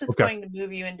up. Yes, it's going to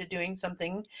move you into doing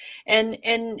something.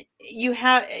 And you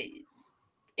have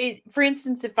for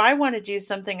instance, if I want to do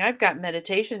something, I've got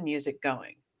meditation music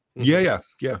going. Yeah.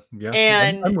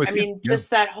 And I'm with I you. mean, just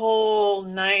that whole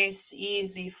nice,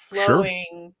 easy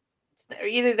flowing,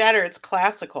 either that or it's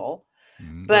classical.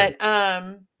 But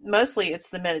mostly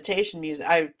it's the meditation music.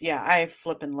 I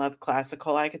flippin' love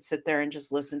classical. I could sit there and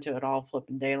just listen to it all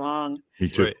flipping day long. Me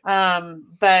too.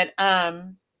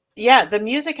 Yeah, the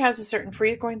music has a certain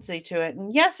frequency to it,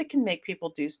 and yes, it can make people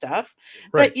do stuff.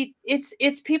 Right. But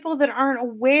it's people that aren't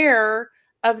aware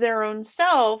of their own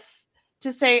self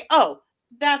to say, "Oh,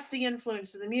 that's the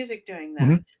influence of the music doing that."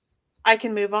 Mhm. I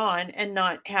can move on and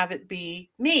not have it be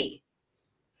me.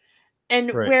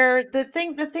 And Right. where the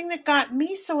thing that got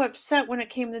me so upset when it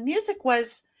came to music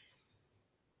was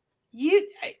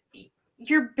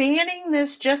you're banning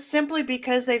this just simply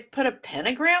because they've put a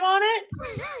pentagram on it.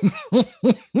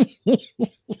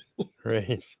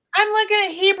 Right. I'm looking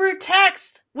at Hebrew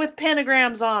text with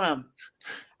pentagrams on them.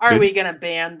 Are we going to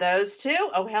ban those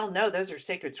too? Oh hell no, those are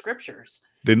sacred scriptures.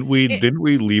 Didn't we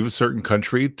leave a certain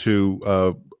country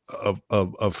to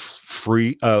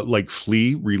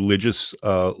flee religious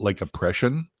like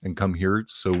oppression and come here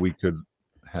so we could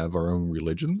have our own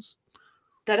religions?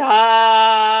 Ta-da!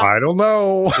 I don't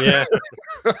know. Yeah.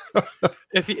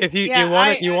 if you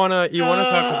want to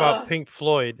talk about Pink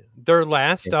Floyd, their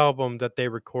last album that they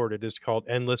recorded is called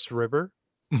Endless River.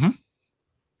 Mhm.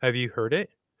 Have you heard it?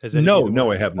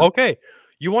 No, I have not. Okay.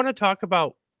 You want to talk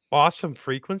about awesome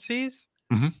frequencies?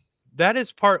 Mhm. That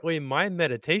is partly my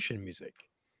meditation music.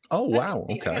 Oh wow!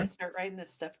 I Okay. gotta start writing this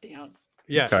stuff down.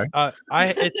 Yeah. Okay.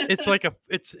 It's like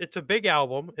it's a big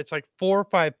album. It's like 4 or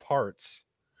 5 parts.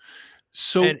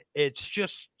 So and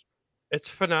it's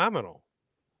phenomenal.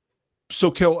 So,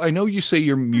 Kel, I know you say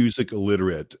you're music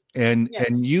illiterate, and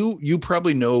you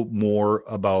probably know more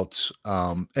about,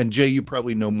 and Jay, you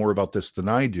probably know more about this than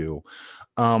I do.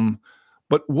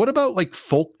 But what about like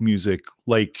folk music,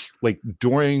 like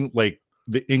during like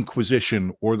the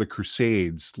Inquisition or the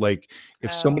Crusades? Like,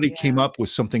 if somebody came up with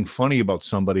something funny about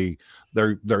somebody,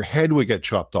 their head would get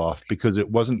chopped off because it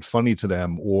wasn't funny to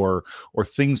them, or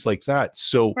things like that.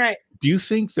 So, do you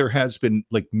think there has been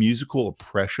like musical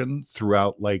oppression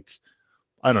throughout, like,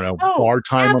 I don't know, our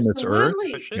time on this earth?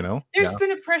 You know, there's been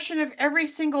oppression of every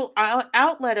single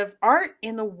outlet of art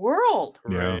in the world.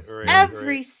 Right.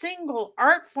 Every single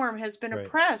art form has been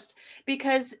oppressed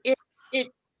because it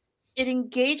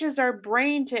engages our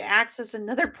brain to access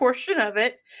another portion of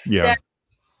it that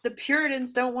the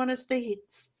Puritans don't want us to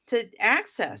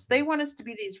access. They want us to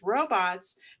be these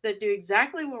robots that do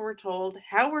exactly what we're told,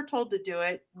 how we're told to do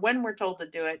it, when we're told to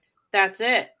do it. That's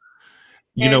it.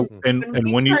 You know, and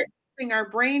when you our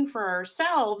brain for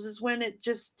ourselves is when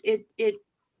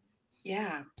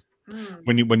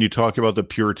when you talk about the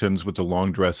Puritans with the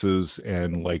long dresses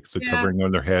and like the covering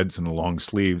on their heads and the long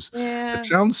sleeves, it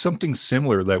sounds something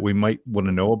similar that we might want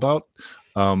to know about.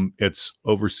 It's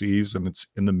overseas and it's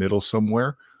in the middle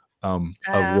somewhere of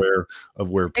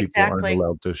where people aren't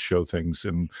allowed to show things,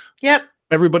 and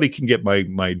everybody can get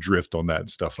my drift on that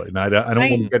and stuff like that. I don't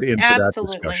want to get into that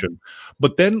discussion,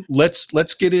 but then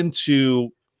let's get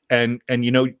into and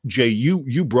you know, Jay,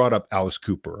 you brought up Alice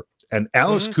Cooper, and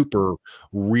Alice Cooper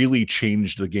really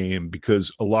changed the game because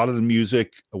a lot of the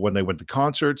music when they went to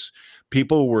concerts,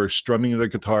 people were strumming their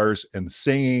guitars and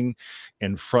singing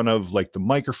in front of like the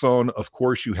microphone. Of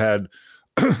course, you had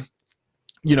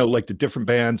you know, like the different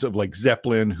bands of like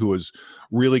Zeppelin, who was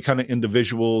really kind of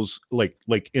individuals, like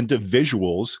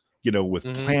individuals, you know,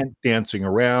 with Plant dancing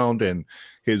around and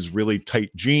his really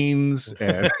tight jeans.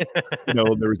 And, you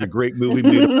know, there was a great movie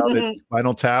made about it,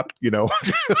 Spinal Tap, you know.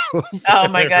 Oh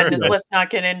my goodness, let's not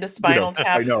get into Spinal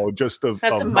Tap. I know, just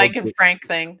that's a Mike and Frank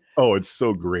thing. Oh, it's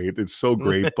so great. It's so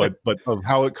great. But of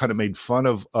how it kind of made fun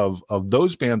of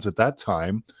those bands at that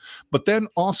time. But then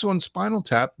also in Spinal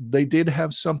Tap, they did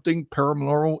have something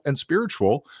paranormal and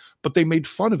spiritual, but they made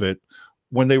fun of it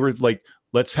when they were like,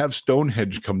 let's have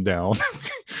Stonehenge come down.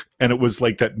 And it was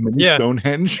like that mini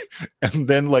Stonehenge. And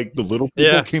then like the little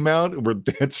people came out and were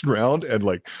dancing around, and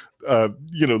like,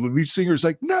 you know, the lead singer's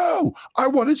like, no, I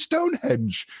wanted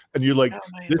Stonehenge. And you're like,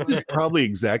 this is probably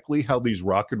exactly how these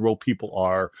rock and roll people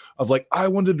are, of like, I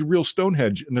wanted the real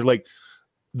Stonehenge. And they're like,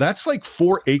 that's like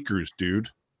 4 acres, dude.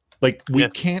 Like we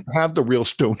can't have the real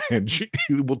Stonehenge.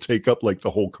 It will take up like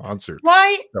the whole concert.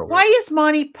 Why is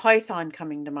Monty Python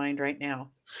coming to mind right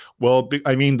now? Well,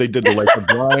 I mean, they did the Life of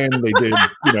Brian. They did,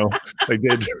 they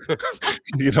did,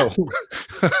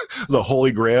 the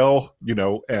Holy Grail.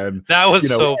 And that was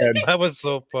that was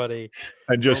so funny.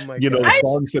 And just the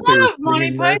songs that they were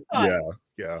Monty Python.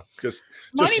 Yeah.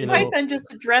 Monty Python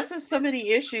just addresses so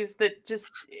many issues that just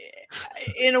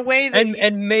in a way that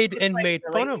and made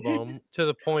fun of them to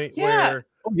the point where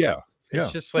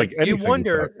it's just like you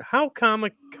wonder how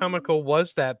comical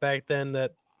was that back then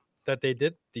that they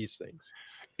did these things.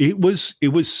 It was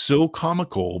so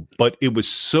comical, but it was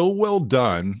so well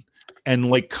done and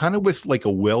like kind of with like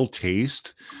a well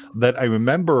taste that I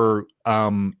remember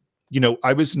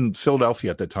I was in Philadelphia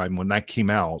at the time when that came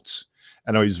out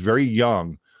and I was very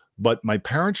young, but my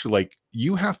parents were like,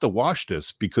 you have to watch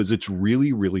this because it's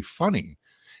really, really funny.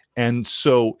 And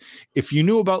so if you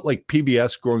knew about like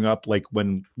PBS growing up, like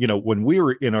when we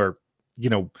were in our,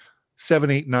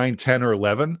 7, 8, 9, 10 or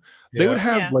 11, they would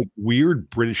have like weird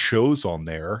British shows on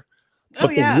there. But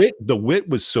the wit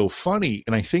was so funny.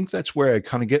 And I think that's where I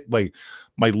kind of get like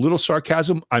my little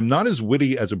sarcasm. I'm not as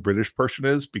witty as a British person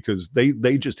is because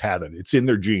they just have it. It's in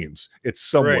their genes. It's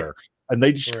somewhere. Right. And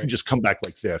they just can just come back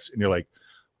like this. And you're like,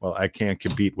 well, I can't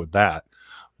compete with that.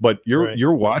 But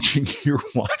you're watching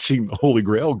the Holy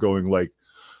Grail going like,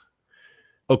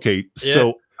 okay,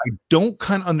 so I don't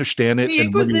kind of understand it.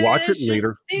 And when you watch it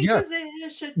later,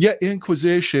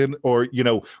 Inquisition, or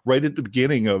right at the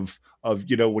beginning of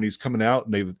when he's coming out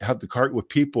and they have the cart with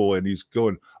people and he's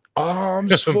going,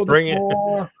 arms for the poor. Bring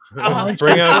out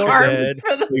the dead.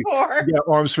 For the poor. Yeah,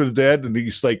 arms for the dead. And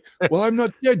he's like, well, I'm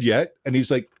not dead yet. And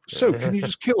he's like, so can you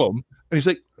just kill him? And he's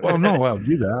like, well, no, I'll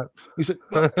do that. He's like,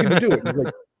 well, can you do it? And he's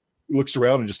like, he looks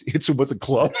around and just hits him with a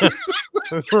club.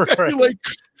 Right.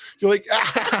 You're like,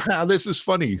 this is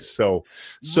funny. So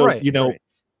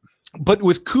but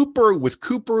with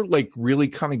Cooper, like really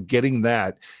kind of getting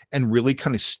that and really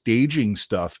kind of staging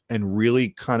stuff and really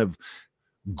kind of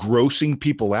grossing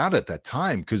people out at that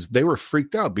time because they were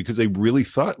freaked out because they really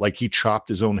thought like he chopped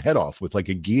his own head off with like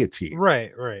a guillotine.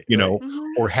 Right.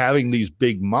 Or having these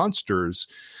big monsters.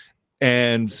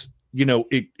 And,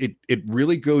 it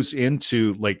really goes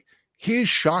into like his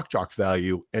shock jock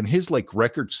value and his like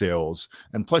record sales.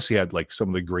 And plus he had like some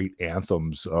of the great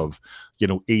anthems of,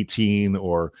 18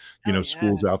 or,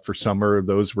 School's Out for Summer.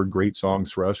 Those were great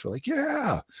songs for us. We're like,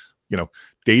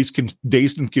 Dazed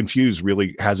and Confused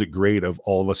really has it great of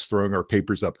all of us throwing our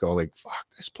papers up going like, fuck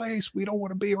this place. We don't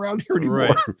want to be around here anymore.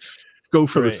 Right. Go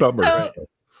for the summer.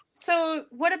 So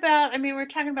what about, we're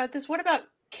talking about this. What about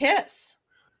Kiss?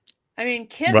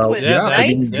 Kiss was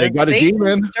nice. They got a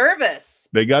demon service.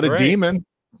 They got a demon,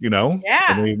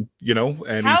 Yeah. And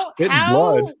he's spitting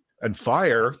blood and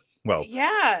fire. Well,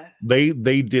 they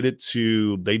did it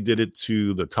to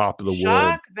the top of the world.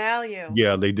 Shock value.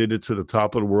 Yeah, they did it to the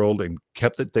top of the world and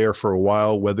kept it there for a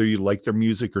while, whether you like their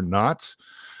music or not.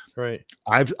 Right.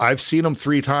 I've seen them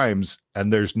 3 times,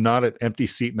 and there's not an empty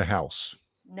seat in the house.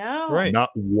 No, right. Not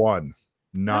one.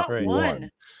 Not one.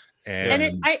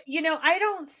 And I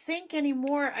don't think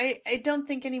anymore. I don't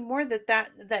think anymore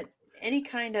that any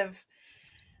kind of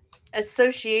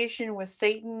association with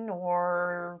Satan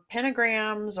or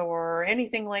pentagrams or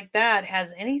anything like that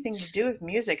has anything to do with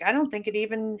music. I don't think it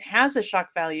even has a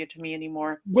shock value to me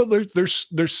anymore. Well, there's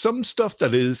some stuff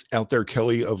that is out there,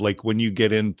 Kelly, of like when you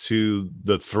get into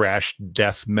the thrash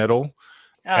death metal.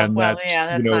 Oh, and that's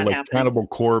not like happening. Cannibal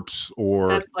Corpse or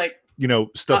that's like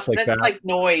stuff like that's that. That's like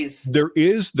noise. There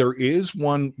is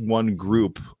one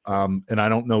group, and I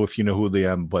don't know if you know who they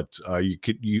are, but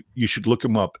you should look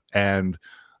them up. And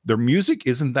their music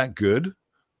isn't that good,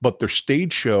 but their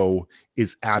stage show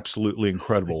is absolutely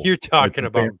incredible. You're talking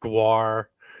about Gwar.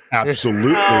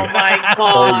 Absolutely. Oh my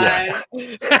god!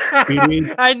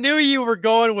 I knew you were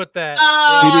going with that.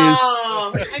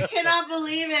 Oh, I cannot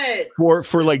believe it.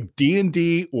 For like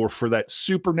D&D or for that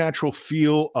supernatural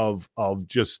feel of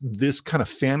just this kind of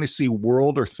fantasy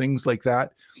world or things like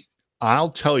that,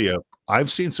 I'll tell you,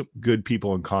 I've seen some good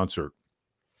people in concert,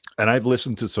 and I've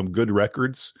listened to some good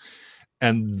records.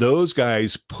 And those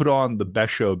guys put on the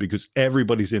best show because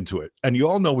everybody's into it. And you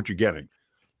all know what you're getting.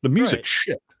 The music's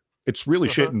shit. It's really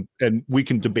shit. And we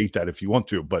can debate that if you want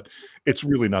to, but it's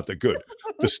really not that good.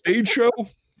 The stage show,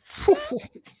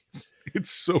 it's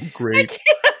so great.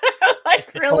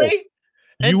 Like, really?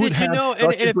 And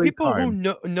if people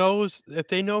who knows, if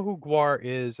they know who Gwar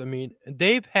is,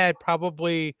 they've had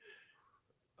probably,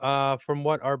 from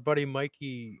what our buddy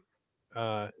Mikey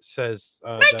says,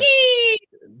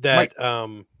 that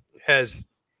has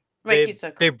Mikey's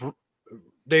so cool.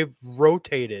 they've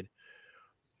rotated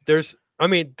I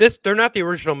mean, they're not the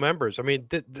original members. I mean,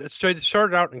 so they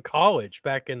started out in college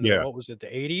back in the, what was it, the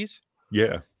 80s?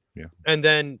 Yeah. And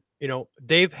then,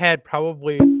 they've had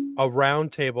probably a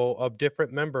round table of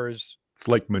different members. It's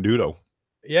like Menudo.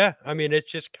 Yeah. I mean,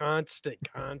 it's just constant.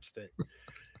 So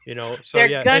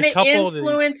they're gonna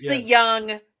influence the young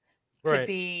to Right.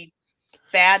 be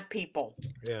bad people.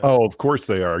 Yeah. Oh, of course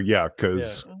they are. Yeah,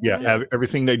 because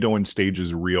everything they do on stage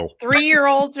is real.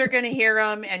 3-year-olds are going to hear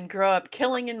them and grow up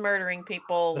killing and murdering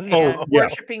people and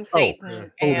worshiping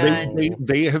Satan.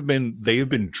 They have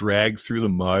been dragged through the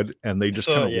mud, and they just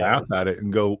kind of laugh at it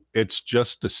and go, "It's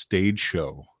just a stage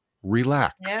show.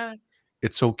 Relax. Yeah,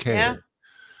 it's okay."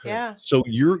 Yeah. So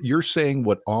you're saying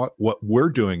what we're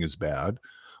doing is bad,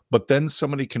 but then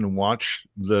somebody can watch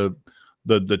the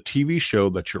TV show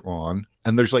that you're on,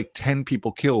 and there's like 10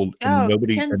 people killed, and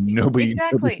nobody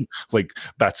exactly like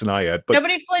bats an eye at, but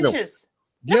nobody flinches.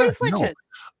 Nobody flinches.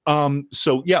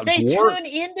 So they tune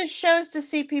into shows to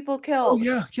see people killed.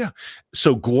 Oh yeah.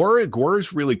 So Gore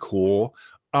is really cool.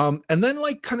 And then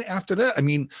like kind of after that, I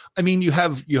mean, you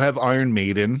have Iron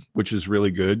Maiden, which is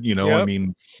really good. I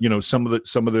mean, some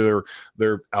of their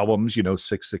albums,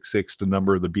 666, The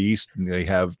Number of the Beast, and they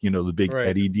have, the big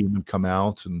Eddie Demon come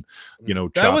out, and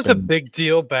that was a big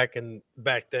deal back then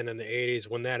in the 80s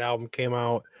when that album came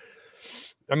out.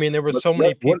 I mean, there were so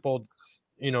many people,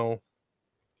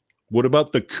 What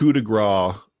about the coup de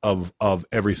grace of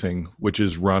everything, which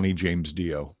is Ronnie James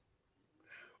Dio?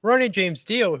 Ronnie James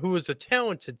Dio, who was a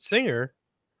talented singer,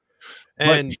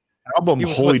 and album he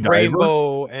was Holy with Diver.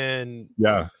 Rainbow and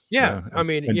yeah. I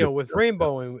mean, with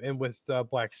Rainbow and with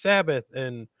Black Sabbath,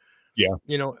 and I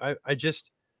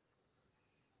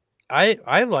liked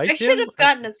him. I should have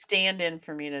gotten a stand-in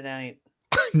for me tonight.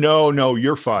 No,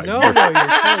 you're fine. No, you're totally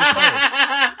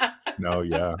fine. No,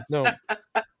 yeah, no.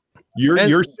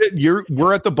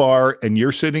 We're at the bar, and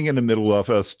you're sitting in the middle of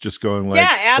us, just going like,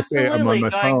 absolutely. Okay, I'm on my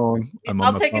phone.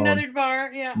 I'll take another bar.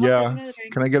 Yeah.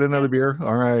 Can I get another beer?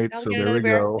 All right. So there we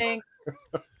go. Thanks.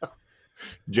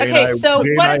 What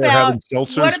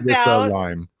about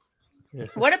lime?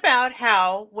 What about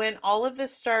how when all of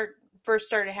this first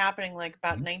started happening, like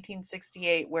about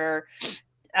 1968, where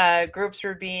groups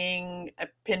were being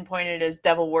pinpointed as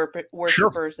devil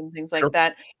worshippers and things like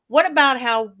that? What about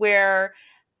how where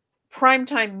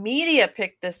primetime media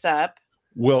picked this up?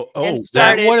 Well,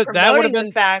 that would have been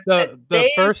the fact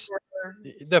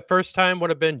the first time would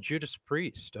have been Judas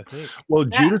Priest, I think. Well,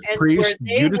 Judas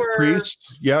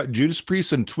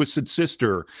Priest and Twisted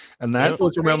Sister, and that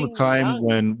was around the time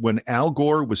when Al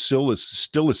Gore was still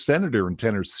a senator in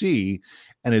Tennessee,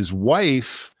 and his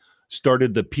wife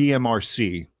started the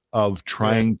PMRC of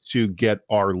trying to get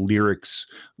our lyrics,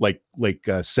 like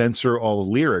censor all the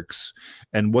lyrics.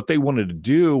 And what they wanted to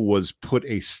do was put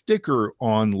a sticker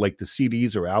on like the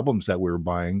CDs or albums that we were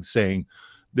buying saying,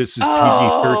 this is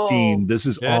PG-13, this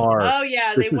is R. Oh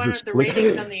yeah, they wanted the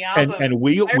ratings on the album. And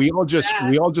we all just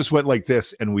went like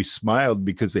this, and we smiled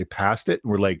because they passed it,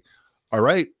 and we're like, all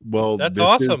right, well, that's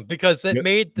awesome, because it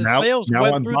made the sales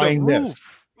went through the roof.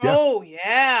 Yeah. Oh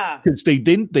yeah, because they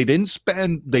didn't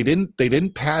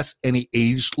pass any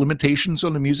age limitations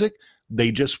on the music.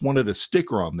 They just wanted a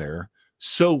sticker on there.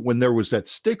 So when there was that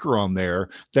sticker on there,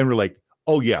 then we're like,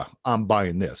 oh yeah, I'm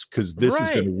buying this because this is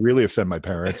going to really offend my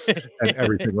parents and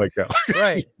everything like that.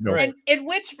 Right. And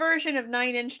which version of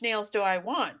 9 Inch Nails do I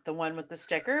want? The one with the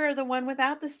sticker or the one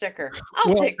without the sticker?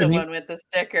 I'll take the one with the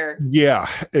sticker. Yeah,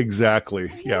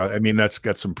 exactly. Yeah, I mean that's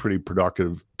got some pretty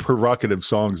provocative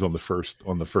songs on the first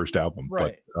album.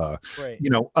 Right.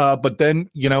 But but then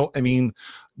I mean,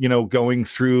 going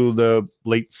through the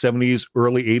late 70s,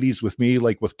 early 80s with me,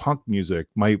 like with punk music,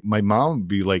 my mom would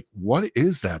be like, what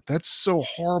is that? That's so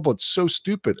horrible. It's so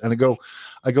stupid. And I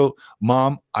go,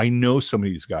 Mom, I know some of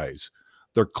these guys.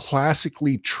 They're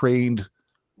classically trained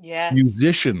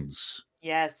musicians.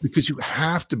 Yes. Because you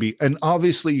have to be. And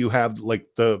obviously you have like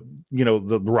the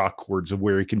rock chords of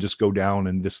where you can just go down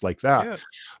and this like that. Yeah.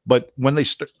 But when they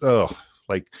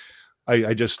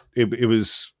it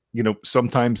was,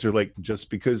 sometimes they're like, just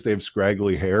because they have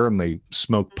scraggly hair and they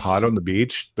smoke pot on the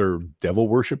beach, they're devil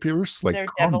worshippers. Like, they're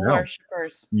devil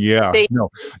worshippers. Yeah. They no.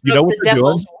 You know what they're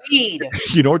doing? Weed.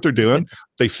 You know what they're doing?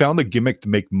 They found a gimmick to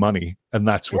make money, and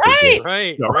that's what they're doing.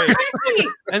 Right. So. Right.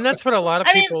 And that's what a lot of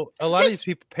people, of these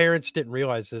people, parents didn't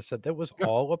realize this, that was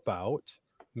all about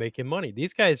making money.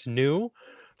 These guys knew.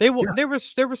 There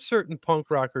were certain punk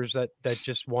rockers that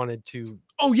just wanted to.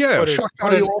 Oh yeah, Shock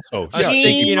Value also.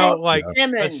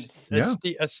 Simmons,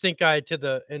 a stink eye to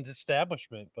the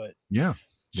establishment, but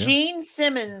Gene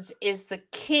Simmons is the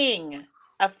king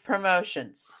of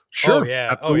promotions. Sure. Oh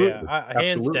yeah. Absolutely. Oh yeah. Hands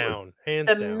Absolutely. down. Hands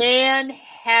The down. man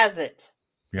has it.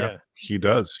 Yeah, he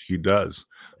does. He does.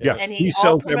 Yeah. And he he all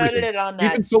sells promoted everything. it on He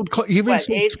that. even sold, What,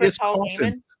 8 foot Kiss tall coffins.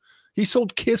 demon? He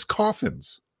sold Kiss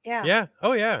coffins. Yeah. Yeah.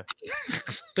 Oh yeah.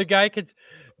 The guy could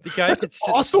That's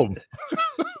awesome.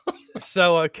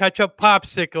 sell a ketchup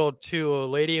popsicle to a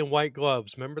lady in white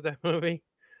gloves. Remember that movie?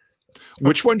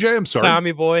 Which one, Jay? I'm sorry.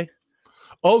 Tommy Boy.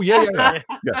 Oh yeah. Oh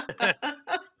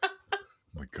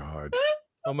my God.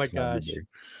 Oh my gosh.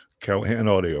 Callahan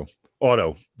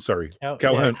Sorry. Oh,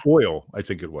 Callahan Oil, I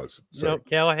think it was. Sorry. No,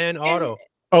 Callahan Auto.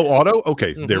 Oh, auto?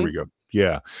 Okay, there we go.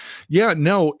 Yeah. Yeah,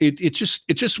 no, it's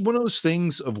just one of those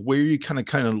things of where you kind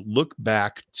of look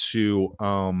back to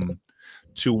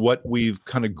what we've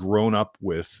kind of grown up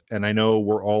with. And I know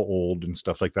we're all old and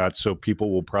stuff like that, so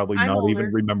people will probably I'm not older.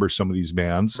 even remember some of these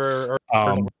bands. We're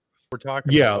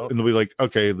talking about. And they'll be like,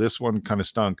 okay, this one kind of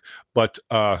stunk, but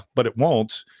it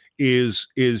won't. Is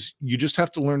you just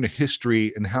have to learn the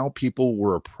history and how people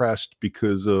were oppressed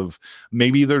because of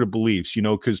maybe their beliefs,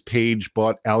 because Paige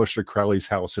bought Aleister Crowley's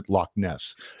house at Loch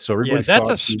Ness, so everybody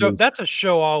that's a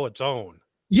show all its own.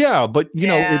 Yeah, but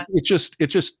it's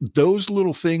just those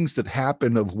little things that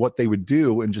happen of what they would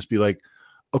do, and just be like,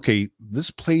 okay,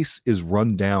 this place is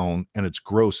run down and it's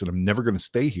gross, and I'm never going to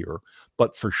stay here.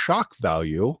 But for shock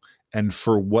value and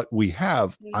for what we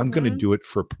have, I'm going to do it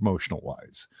for promotional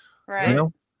wise, right?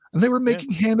 And they were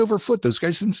making hand over foot. Those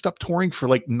guys didn't stop touring for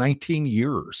like 19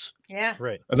 years. Yeah.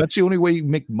 Right. And that's the only way you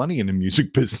make money in the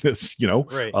music business,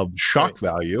 of shock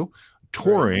value,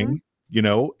 touring,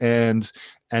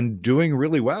 and doing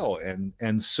really well.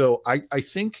 And so I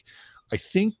think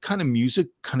kind of music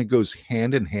kind of goes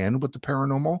hand in hand with the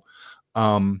paranormal.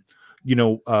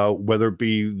 Whether it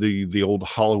be the old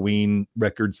Halloween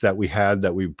records that we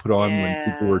put on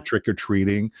when people were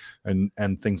trick-or-treating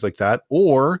and things like that,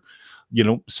 or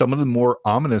some of the more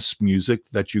ominous music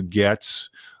that you get,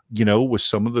 with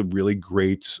some of the really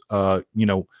great, not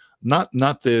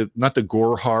the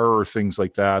gore horror or things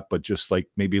like that, but just like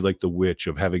maybe like The Witch,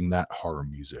 of having that horror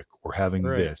music, or having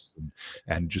this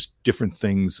and just different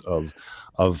things of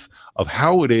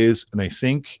how it is. And I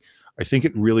think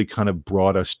it really kind of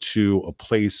brought us to a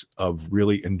place of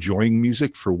really enjoying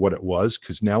music for what it was.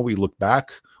 Cause now we look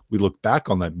back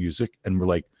on that music and we're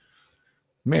like,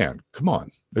 man, come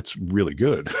on, that's really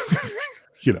good.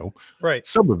 Right.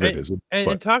 Some of it isn't.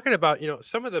 And talking about,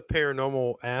 some of the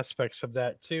paranormal aspects of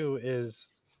that too is,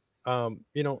 a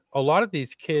lot of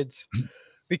these kids,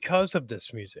 because of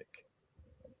this music,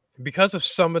 because of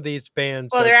some of these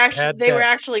bands. Well, they were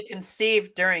actually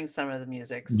conceived during some of the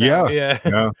music. So.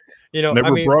 Yeah. They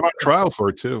were brought on trial for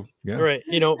it too. Yeah. Right.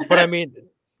 But I mean,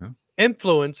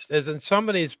 influenced, as in some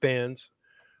of these bands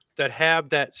that have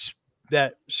that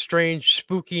strange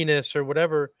spookiness or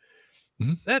whatever,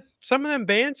 that some of them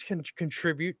bands can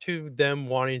contribute to them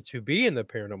wanting to be in the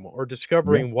paranormal or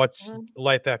discovering what's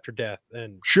life after death.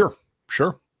 And sure.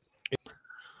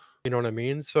 You know what I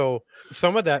mean? So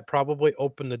some of that probably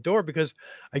opened the door, because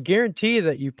I guarantee you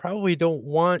that you probably don't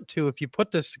want to, if you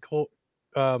put this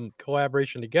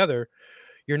collaboration together,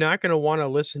 you're not going to want to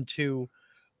listen to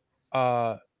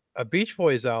a Beach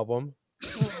Boys album.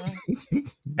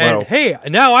 And hey,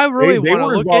 now I really want to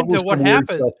look into what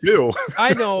happens too.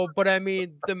 I know, but I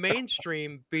mean, the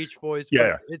mainstream Beach Boys,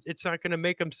 it's not going to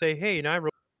make them say, hey, now I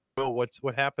really know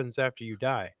what happens after you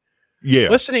die. Yeah.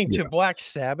 Listening to Black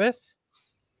Sabbath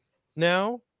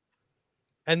now,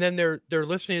 and then they're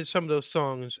listening to some of those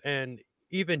songs, and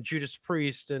even Judas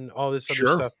Priest and all this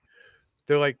other stuff.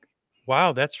 They're like,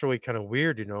 wow, that's really kind of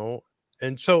weird,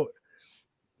 And so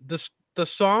the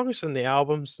songs and the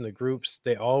albums and the groups,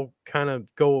 they all kind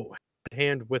of go hand in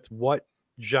hand with what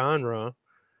genre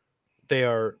they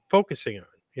are focusing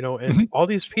on, and all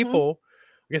these people,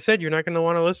 like I said, you're not going to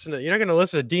want to listen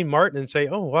to Dean Martin and say,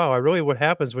 oh, wow, what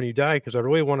happens when you die? Because I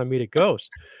really want to meet a ghost.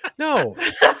 No.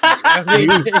 I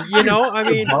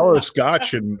mean, borrow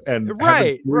scotch and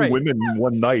having 3 women in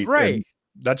one night. Right. And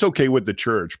that's okay with the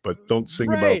church, but don't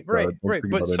sing about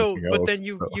but then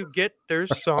you get,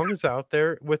 there's songs out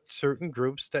there with certain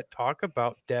groups that talk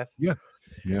about death. Yeah.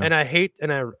 And I hate,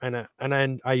 and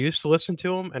I used to listen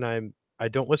to them, and I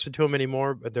don't listen to them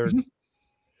anymore, but there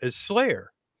is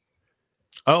Slayer.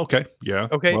 Oh, okay. Yeah.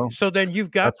 Okay. Well, so then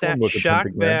you've got that shock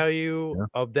value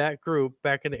of that group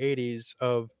back in the 80s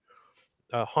of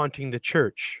Haunting the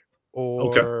Church,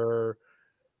 or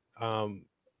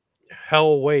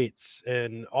Hell Waits,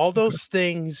 and all those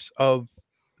things of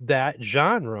that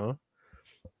genre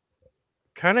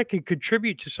kind of can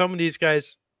contribute to some of these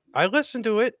guys. I listened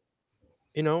to it,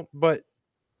 but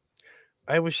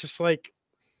I was just like,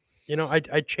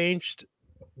 I changed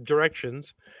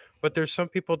directions, but there's some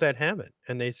people that haven't,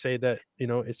 and they say that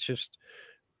it's just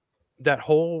that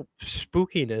whole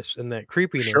spookiness and that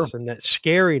creepiness Sure. and that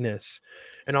scariness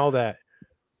and all that.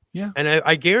 Yeah. And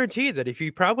I guarantee that if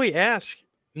you probably ask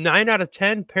 9 out of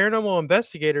 10 paranormal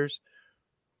investigators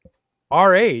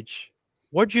our age,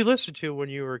 what'd you listen to when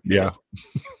you were a kid? Yeah.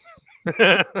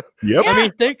 Yeah, I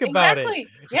mean, think about exactly.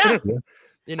 Yeah. it.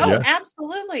 Oh, Yeah.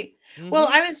 absolutely. Well,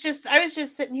 Mhm. I was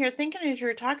just sitting here thinking as you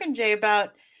were talking, Jay,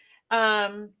 about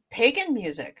pagan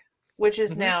music, which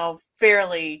is Mhm. now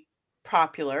fairly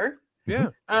popular. Yeah.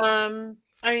 I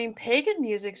mean, pagan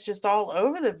music's just all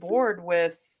over the board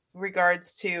with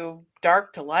regards to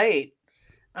dark to light.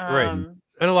 Right.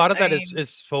 And a lot of I that is mean,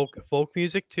 folk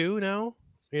music too now.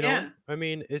 yeah. I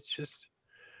mean, it's just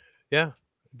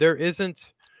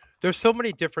there's so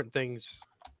many different things,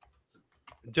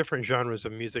 different genres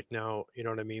of music now, you know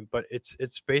what I mean? But it's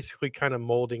basically kind of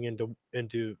molding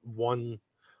into one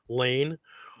lane.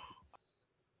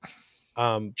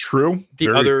 True. The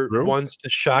Very other true. ones to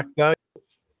shock value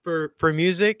for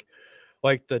music,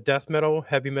 like the death metal,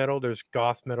 heavy metal, there's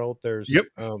goth metal, there's Yep.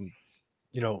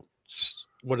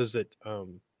 what is it?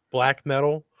 Black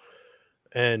metal.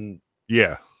 And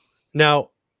Yeah.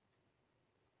 now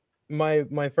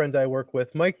my friend I work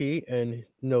with, Mikey, and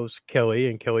knows Kelly,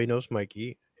 and Kelly knows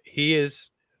Mikey. He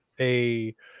is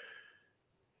a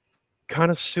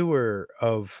connoisseur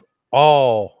of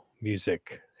all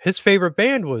music. His favorite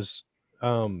band was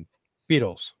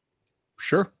Beatles.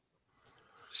 Sure.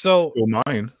 So Still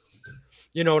mine.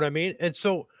 you know what I mean? And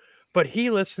so, but he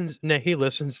listens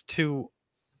to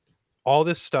all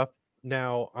this stuff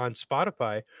now on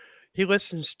Spotify. He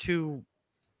listens to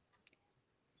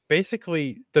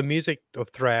basically the music of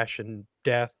thrash and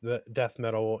death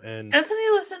metal and Doesn't he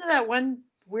listen to that one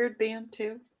weird band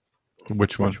too?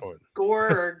 Which one? which one? Gore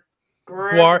or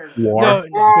Guar. Guar. No,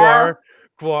 Guar.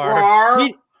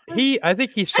 Guar. I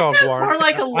think he That saw sounds Guar. more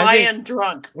like a I think- lion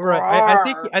drunk. Right.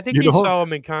 I think You he don't- saw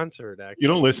him in concert. Actually, You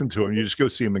don't listen to him. You just go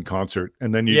see him in concert,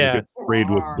 and then you Yeah. just get sprayed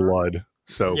with blood.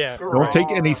 So Yeah. don't take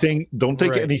anything. Don't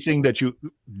take Right. anything that you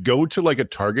go to like a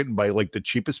Target and buy like the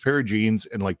cheapest pair of jeans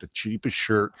and like the cheapest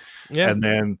shirt, Yeah. and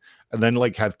then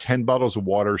like have 10 bottles of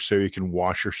water so you can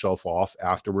wash yourself off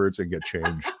afterwards and get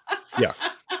changed. Yeah,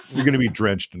 you're going to be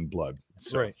drenched in blood.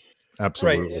 So, Right.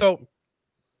 absolutely. Right. So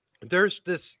there's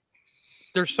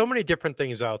so many different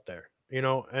things out there,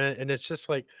 and it's just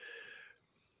like,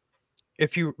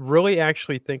 if you really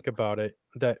actually think about it,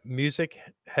 that music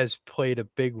has played a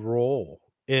big role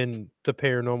in the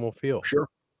paranormal field. Sure,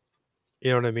 You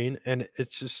know what I mean? And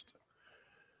it's just,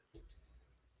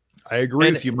 I agree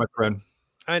and- with you, my friend.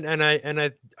 and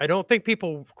I don't think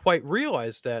people quite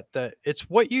realize that it's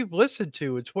what you've listened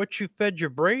to, it's what you fed your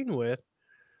brain with,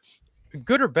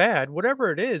 good or bad,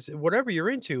 whatever it is, whatever you're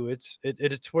into, it's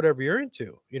whatever you're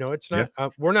into. It's not.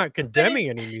 We're not condemning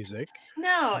any music.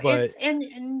 No, But- it's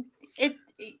and it.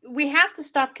 We have to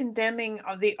stop condemning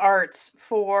the arts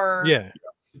for Yeah.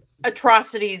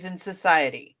 atrocities in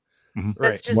society. Mhm.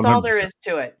 That's Right. just all 100%. there is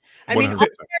to it. I mean, all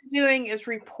 100%. they're doing is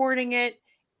reporting it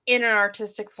in an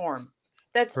artistic form.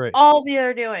 That's Right. all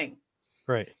they're doing.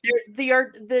 Right.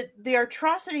 The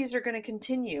atrocities are going to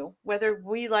continue whether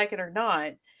we like it or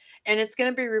not, and it's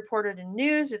going to be reported in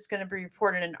news. It's going to be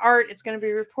reported in art. It's going to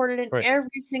be reported in Right. every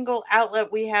single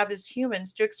outlet we have as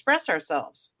humans to express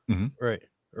ourselves. Right.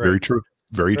 Very true.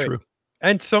 Very Right. true.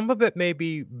 And some of it may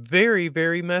be very,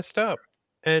 very messed up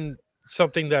and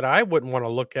something that I wouldn't want to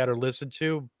look at or listen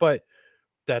to, but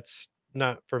that's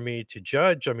not for me to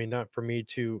judge. I mean, not for me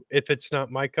to, if it's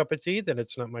not my cup of tea, then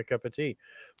it's not my cup of tea.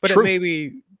 But True. it may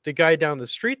be the guy down the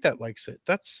street that likes it.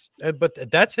 But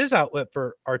that's his outlet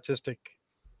for artistic,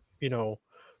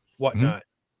 whatnot.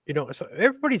 So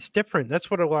everybody's different.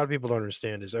 That's what a lot of people don't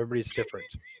understand, is everybody's different.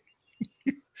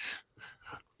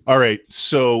 All right,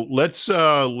 so let's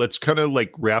kind of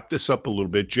like wrap this up a little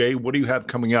bit. Jay, what do you have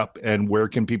coming up, and where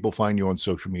can people find you on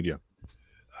social media?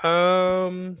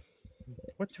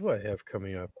 What do I have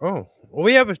coming up? Oh, well,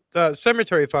 we have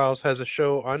Cemetery Files has a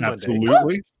show on Monday.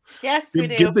 Absolutely. Yes, we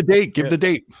do. Give the date. Give Yeah. the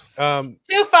date.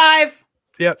 2/5.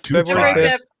 Yeah, 2/5.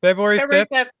 February February 5th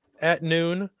 5th. at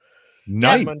noon.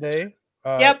 Nice. Monday.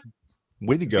 Yep.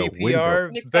 Way to go. Way to go. VPR,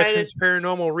 I'm excited. Veterans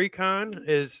Paranormal Recon,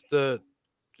 is the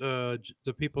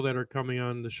people that are coming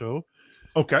on the show.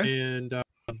 Okay. And let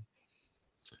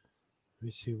me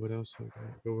see what else I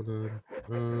got going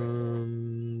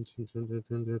on.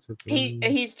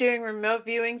 He's doing remote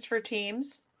viewings for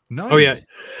teams. Nice. Oh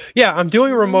yeah. I'm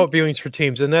doing Mhm. remote viewings for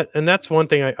teams, and that's one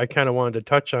thing I kind of wanted to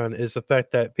touch on, is the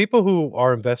fact that people who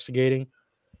are investigating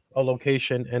a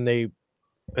location and they're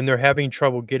having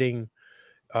trouble getting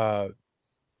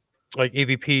like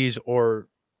EVPs or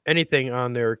anything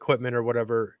on their equipment or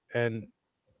whatever, and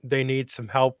they need some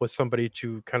help with somebody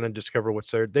to kind of discover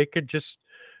what's there, they could just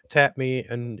tap me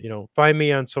and find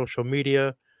me on social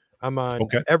media. I'm on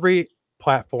Okay. every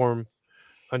platform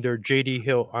under JD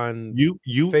Hill on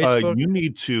Facebook.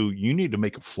 You need to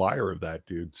make a flyer of that,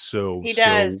 dude. He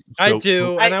does. I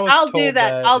do, and I was I'll do told that.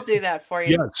 that. I'll do that for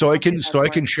you. Yeah, so I I'll do can that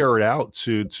for you. share it out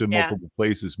to Yeah. multiple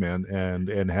places, man, and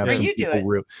have Or some you do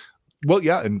people it. well,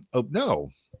 yeah, and no.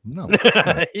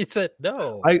 He said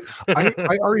no. I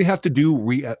already have to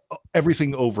do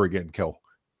everything over again, Kel.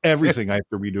 Everything I have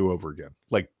to redo over again,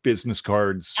 like business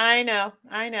cards, I know.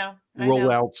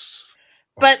 rollouts.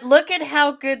 But look at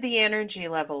how good the energy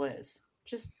level is.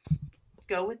 Just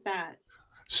go with that.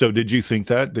 So did you think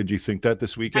that? Did you think that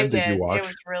this weekend? I did. You watch? It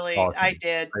was really. Awesome. I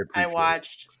did. I appreciate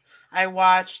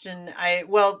watched. And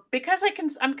because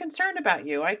I'm concerned about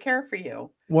you. I care for you.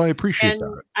 Well, I appreciate And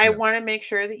that. I want to make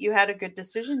sure that you had a good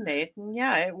decision made. And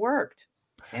yeah, it worked.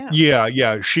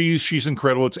 Yeah. She's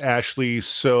incredible. It's Ashley.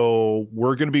 So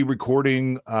we're going to be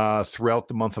recording throughout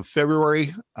the month of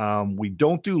February. We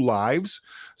don't do lives.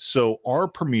 So our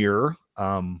premiere,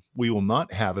 we will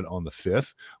not have it on the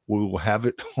 5th. We will have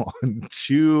it on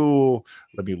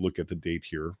let me look at the date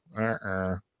here.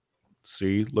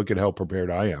 See, look at how prepared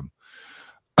I am.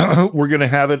 We're going to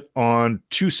have it on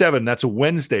 2/7. That's a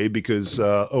Wednesday because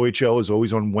OHL is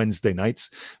always on Wednesday nights.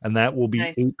 And that will be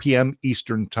 8 p.m.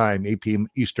 Eastern time, 8 p.m.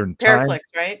 Eastern time. Paraflix,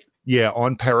 right? Yeah,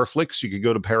 on Paraflix. You could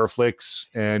go to Paraflix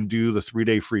and do the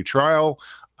 3-day free trial.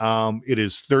 It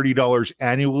is $30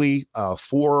 annually,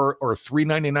 $4 or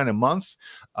 $3.99 a month.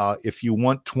 If you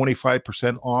want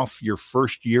 25% off your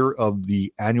first year of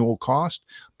the annual cost,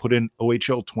 put in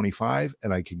OHL 25,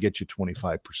 and I can get you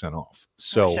 25% off.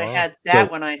 So I wish I had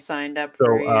that when I signed up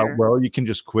for a year. Well, you can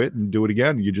just quit and do it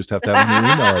again. You just have to have an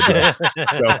email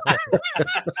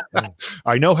address.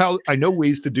 I know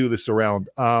ways to do this around.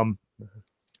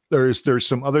 There's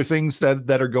some other things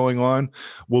that are going on.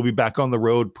 We'll be back on the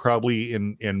road probably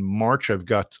in March. I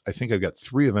think I've got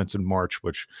 3 events in March,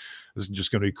 which is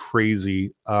just going to be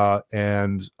crazy.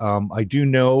 And I do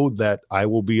know that I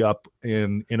will be up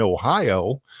in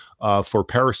Ohio for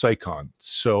Parapsychon.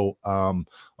 So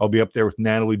I'll be up there with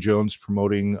Natalie Jones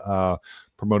promoting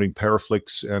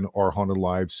Paraflix and Our Haunted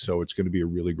Lives. So it's going to be a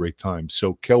really great time.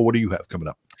 So Kel, what do you have coming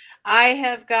up? I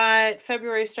have got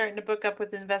February starting to book up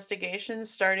with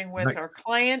investigations, starting with our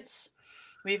clients.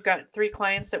 We've got 3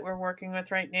 clients that we're working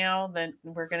with right now that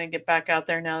we're going to get back out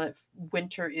there now that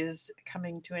winter is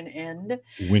coming to an end.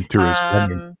 Winter is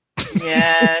coming.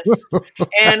 Yes.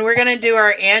 And we're going to do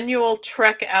our annual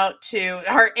trek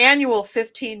our annual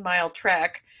 15-mile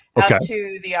trek out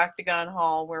to the Octagon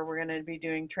Hall, where we're going to be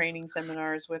doing training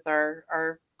seminars with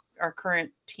our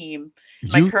current team.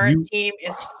 My current team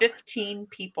is 15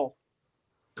 people.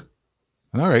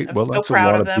 All right. I'm well, so that's a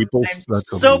proud lot of them. people. I'm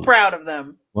so proud of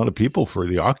them. A lot of people for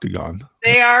the Octagon.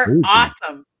 They are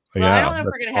awesome. Well, Yeah, I don't know if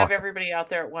we're going to have everybody out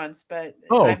there at once, but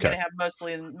I'm going to have most of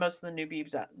the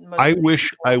newbies out. I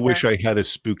wish I had a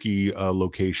spooky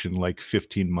location like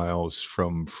 15 miles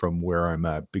from where I'm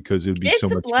at, because it'd be so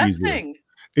much blessing. Easier.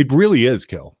 It really is,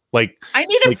 Kel. Like, I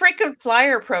need a frequent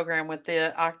flyer program with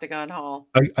the Octagon Hall.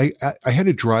 I had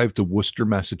to drive to Worcester,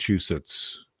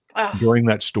 Massachusetts during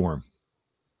that storm.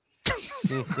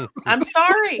 I'm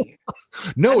sorry.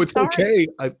 No, it's okay.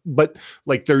 But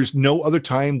like, there's no other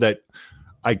time that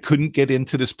I couldn't get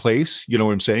into this place. You know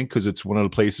what I'm saying? Because it's one of the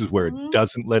places where it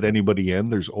doesn't let anybody in.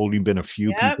 There's only been a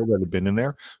few people that have been in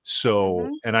there.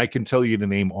 So, and I can tell you the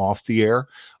name off the air.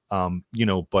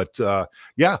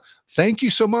 Yeah, thank you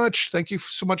so much. Thank you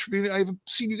so much for being. I haven't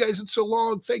seen you guys in so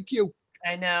long. Thank you.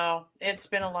 I know, it's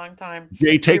been a long time.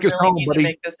 Jay, take us home, buddy. To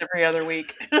make this every other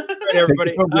week.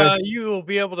 Everybody, you will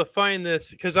be able to find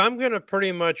this, because I'm going to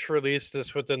pretty much release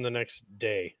this within the next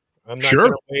day. I'm not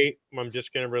going to wait. I'm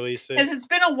just going to release it. Because it's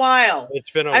been a while.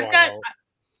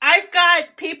 I've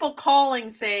got people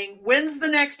calling saying, "When's the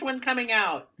next one coming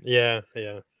out?" Yeah.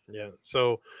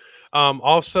 So, I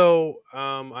also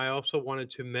wanted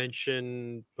to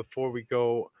mention before we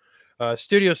go,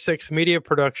 Studio 6 Media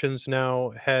Productions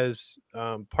now has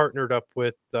partnered up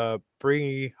with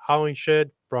Bree Hollingshed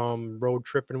from Road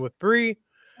Tripping with Bree.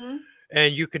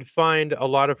 And you can find a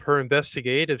lot of her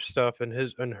investigative stuff and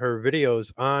her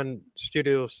videos on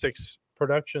Studio 6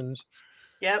 Productions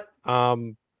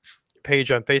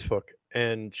page on Facebook.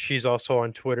 And she's also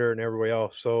on Twitter and everywhere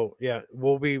else. So yeah,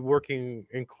 we'll be working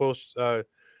in close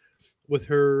with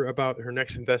her about her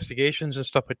next investigations and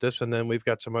stuff like this. And then we've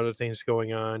got some other things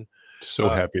going on. So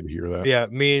happy to hear that. Yeah,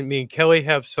 me and Kelly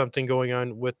have something going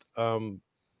on with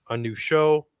a new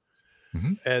show.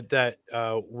 that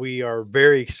we are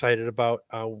very excited about.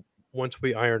 Once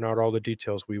we iron out all the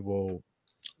details, we will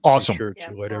Awesome. be sure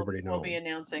to let everybody know. We'll be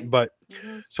announcing. But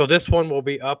so this one will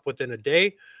be up within a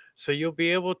day, so you'll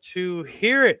be able to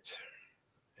hear it.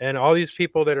 And all these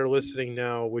people that are listening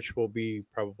now, which will be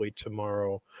probably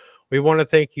tomorrow, we want to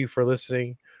thank you for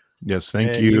listening. Yes,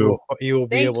 thank and you. You will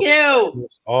be Thank able you. to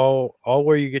all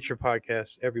where you get your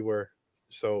podcasts everywhere.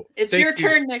 So it's your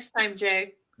turn next time,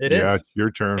 Jay. It is. It's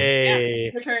your turn.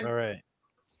 Hey, your turn. All right.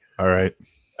 All right.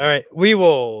 All right. We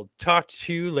will talk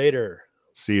to you later.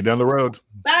 See you down the road.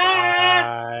 Bye.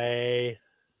 Bye.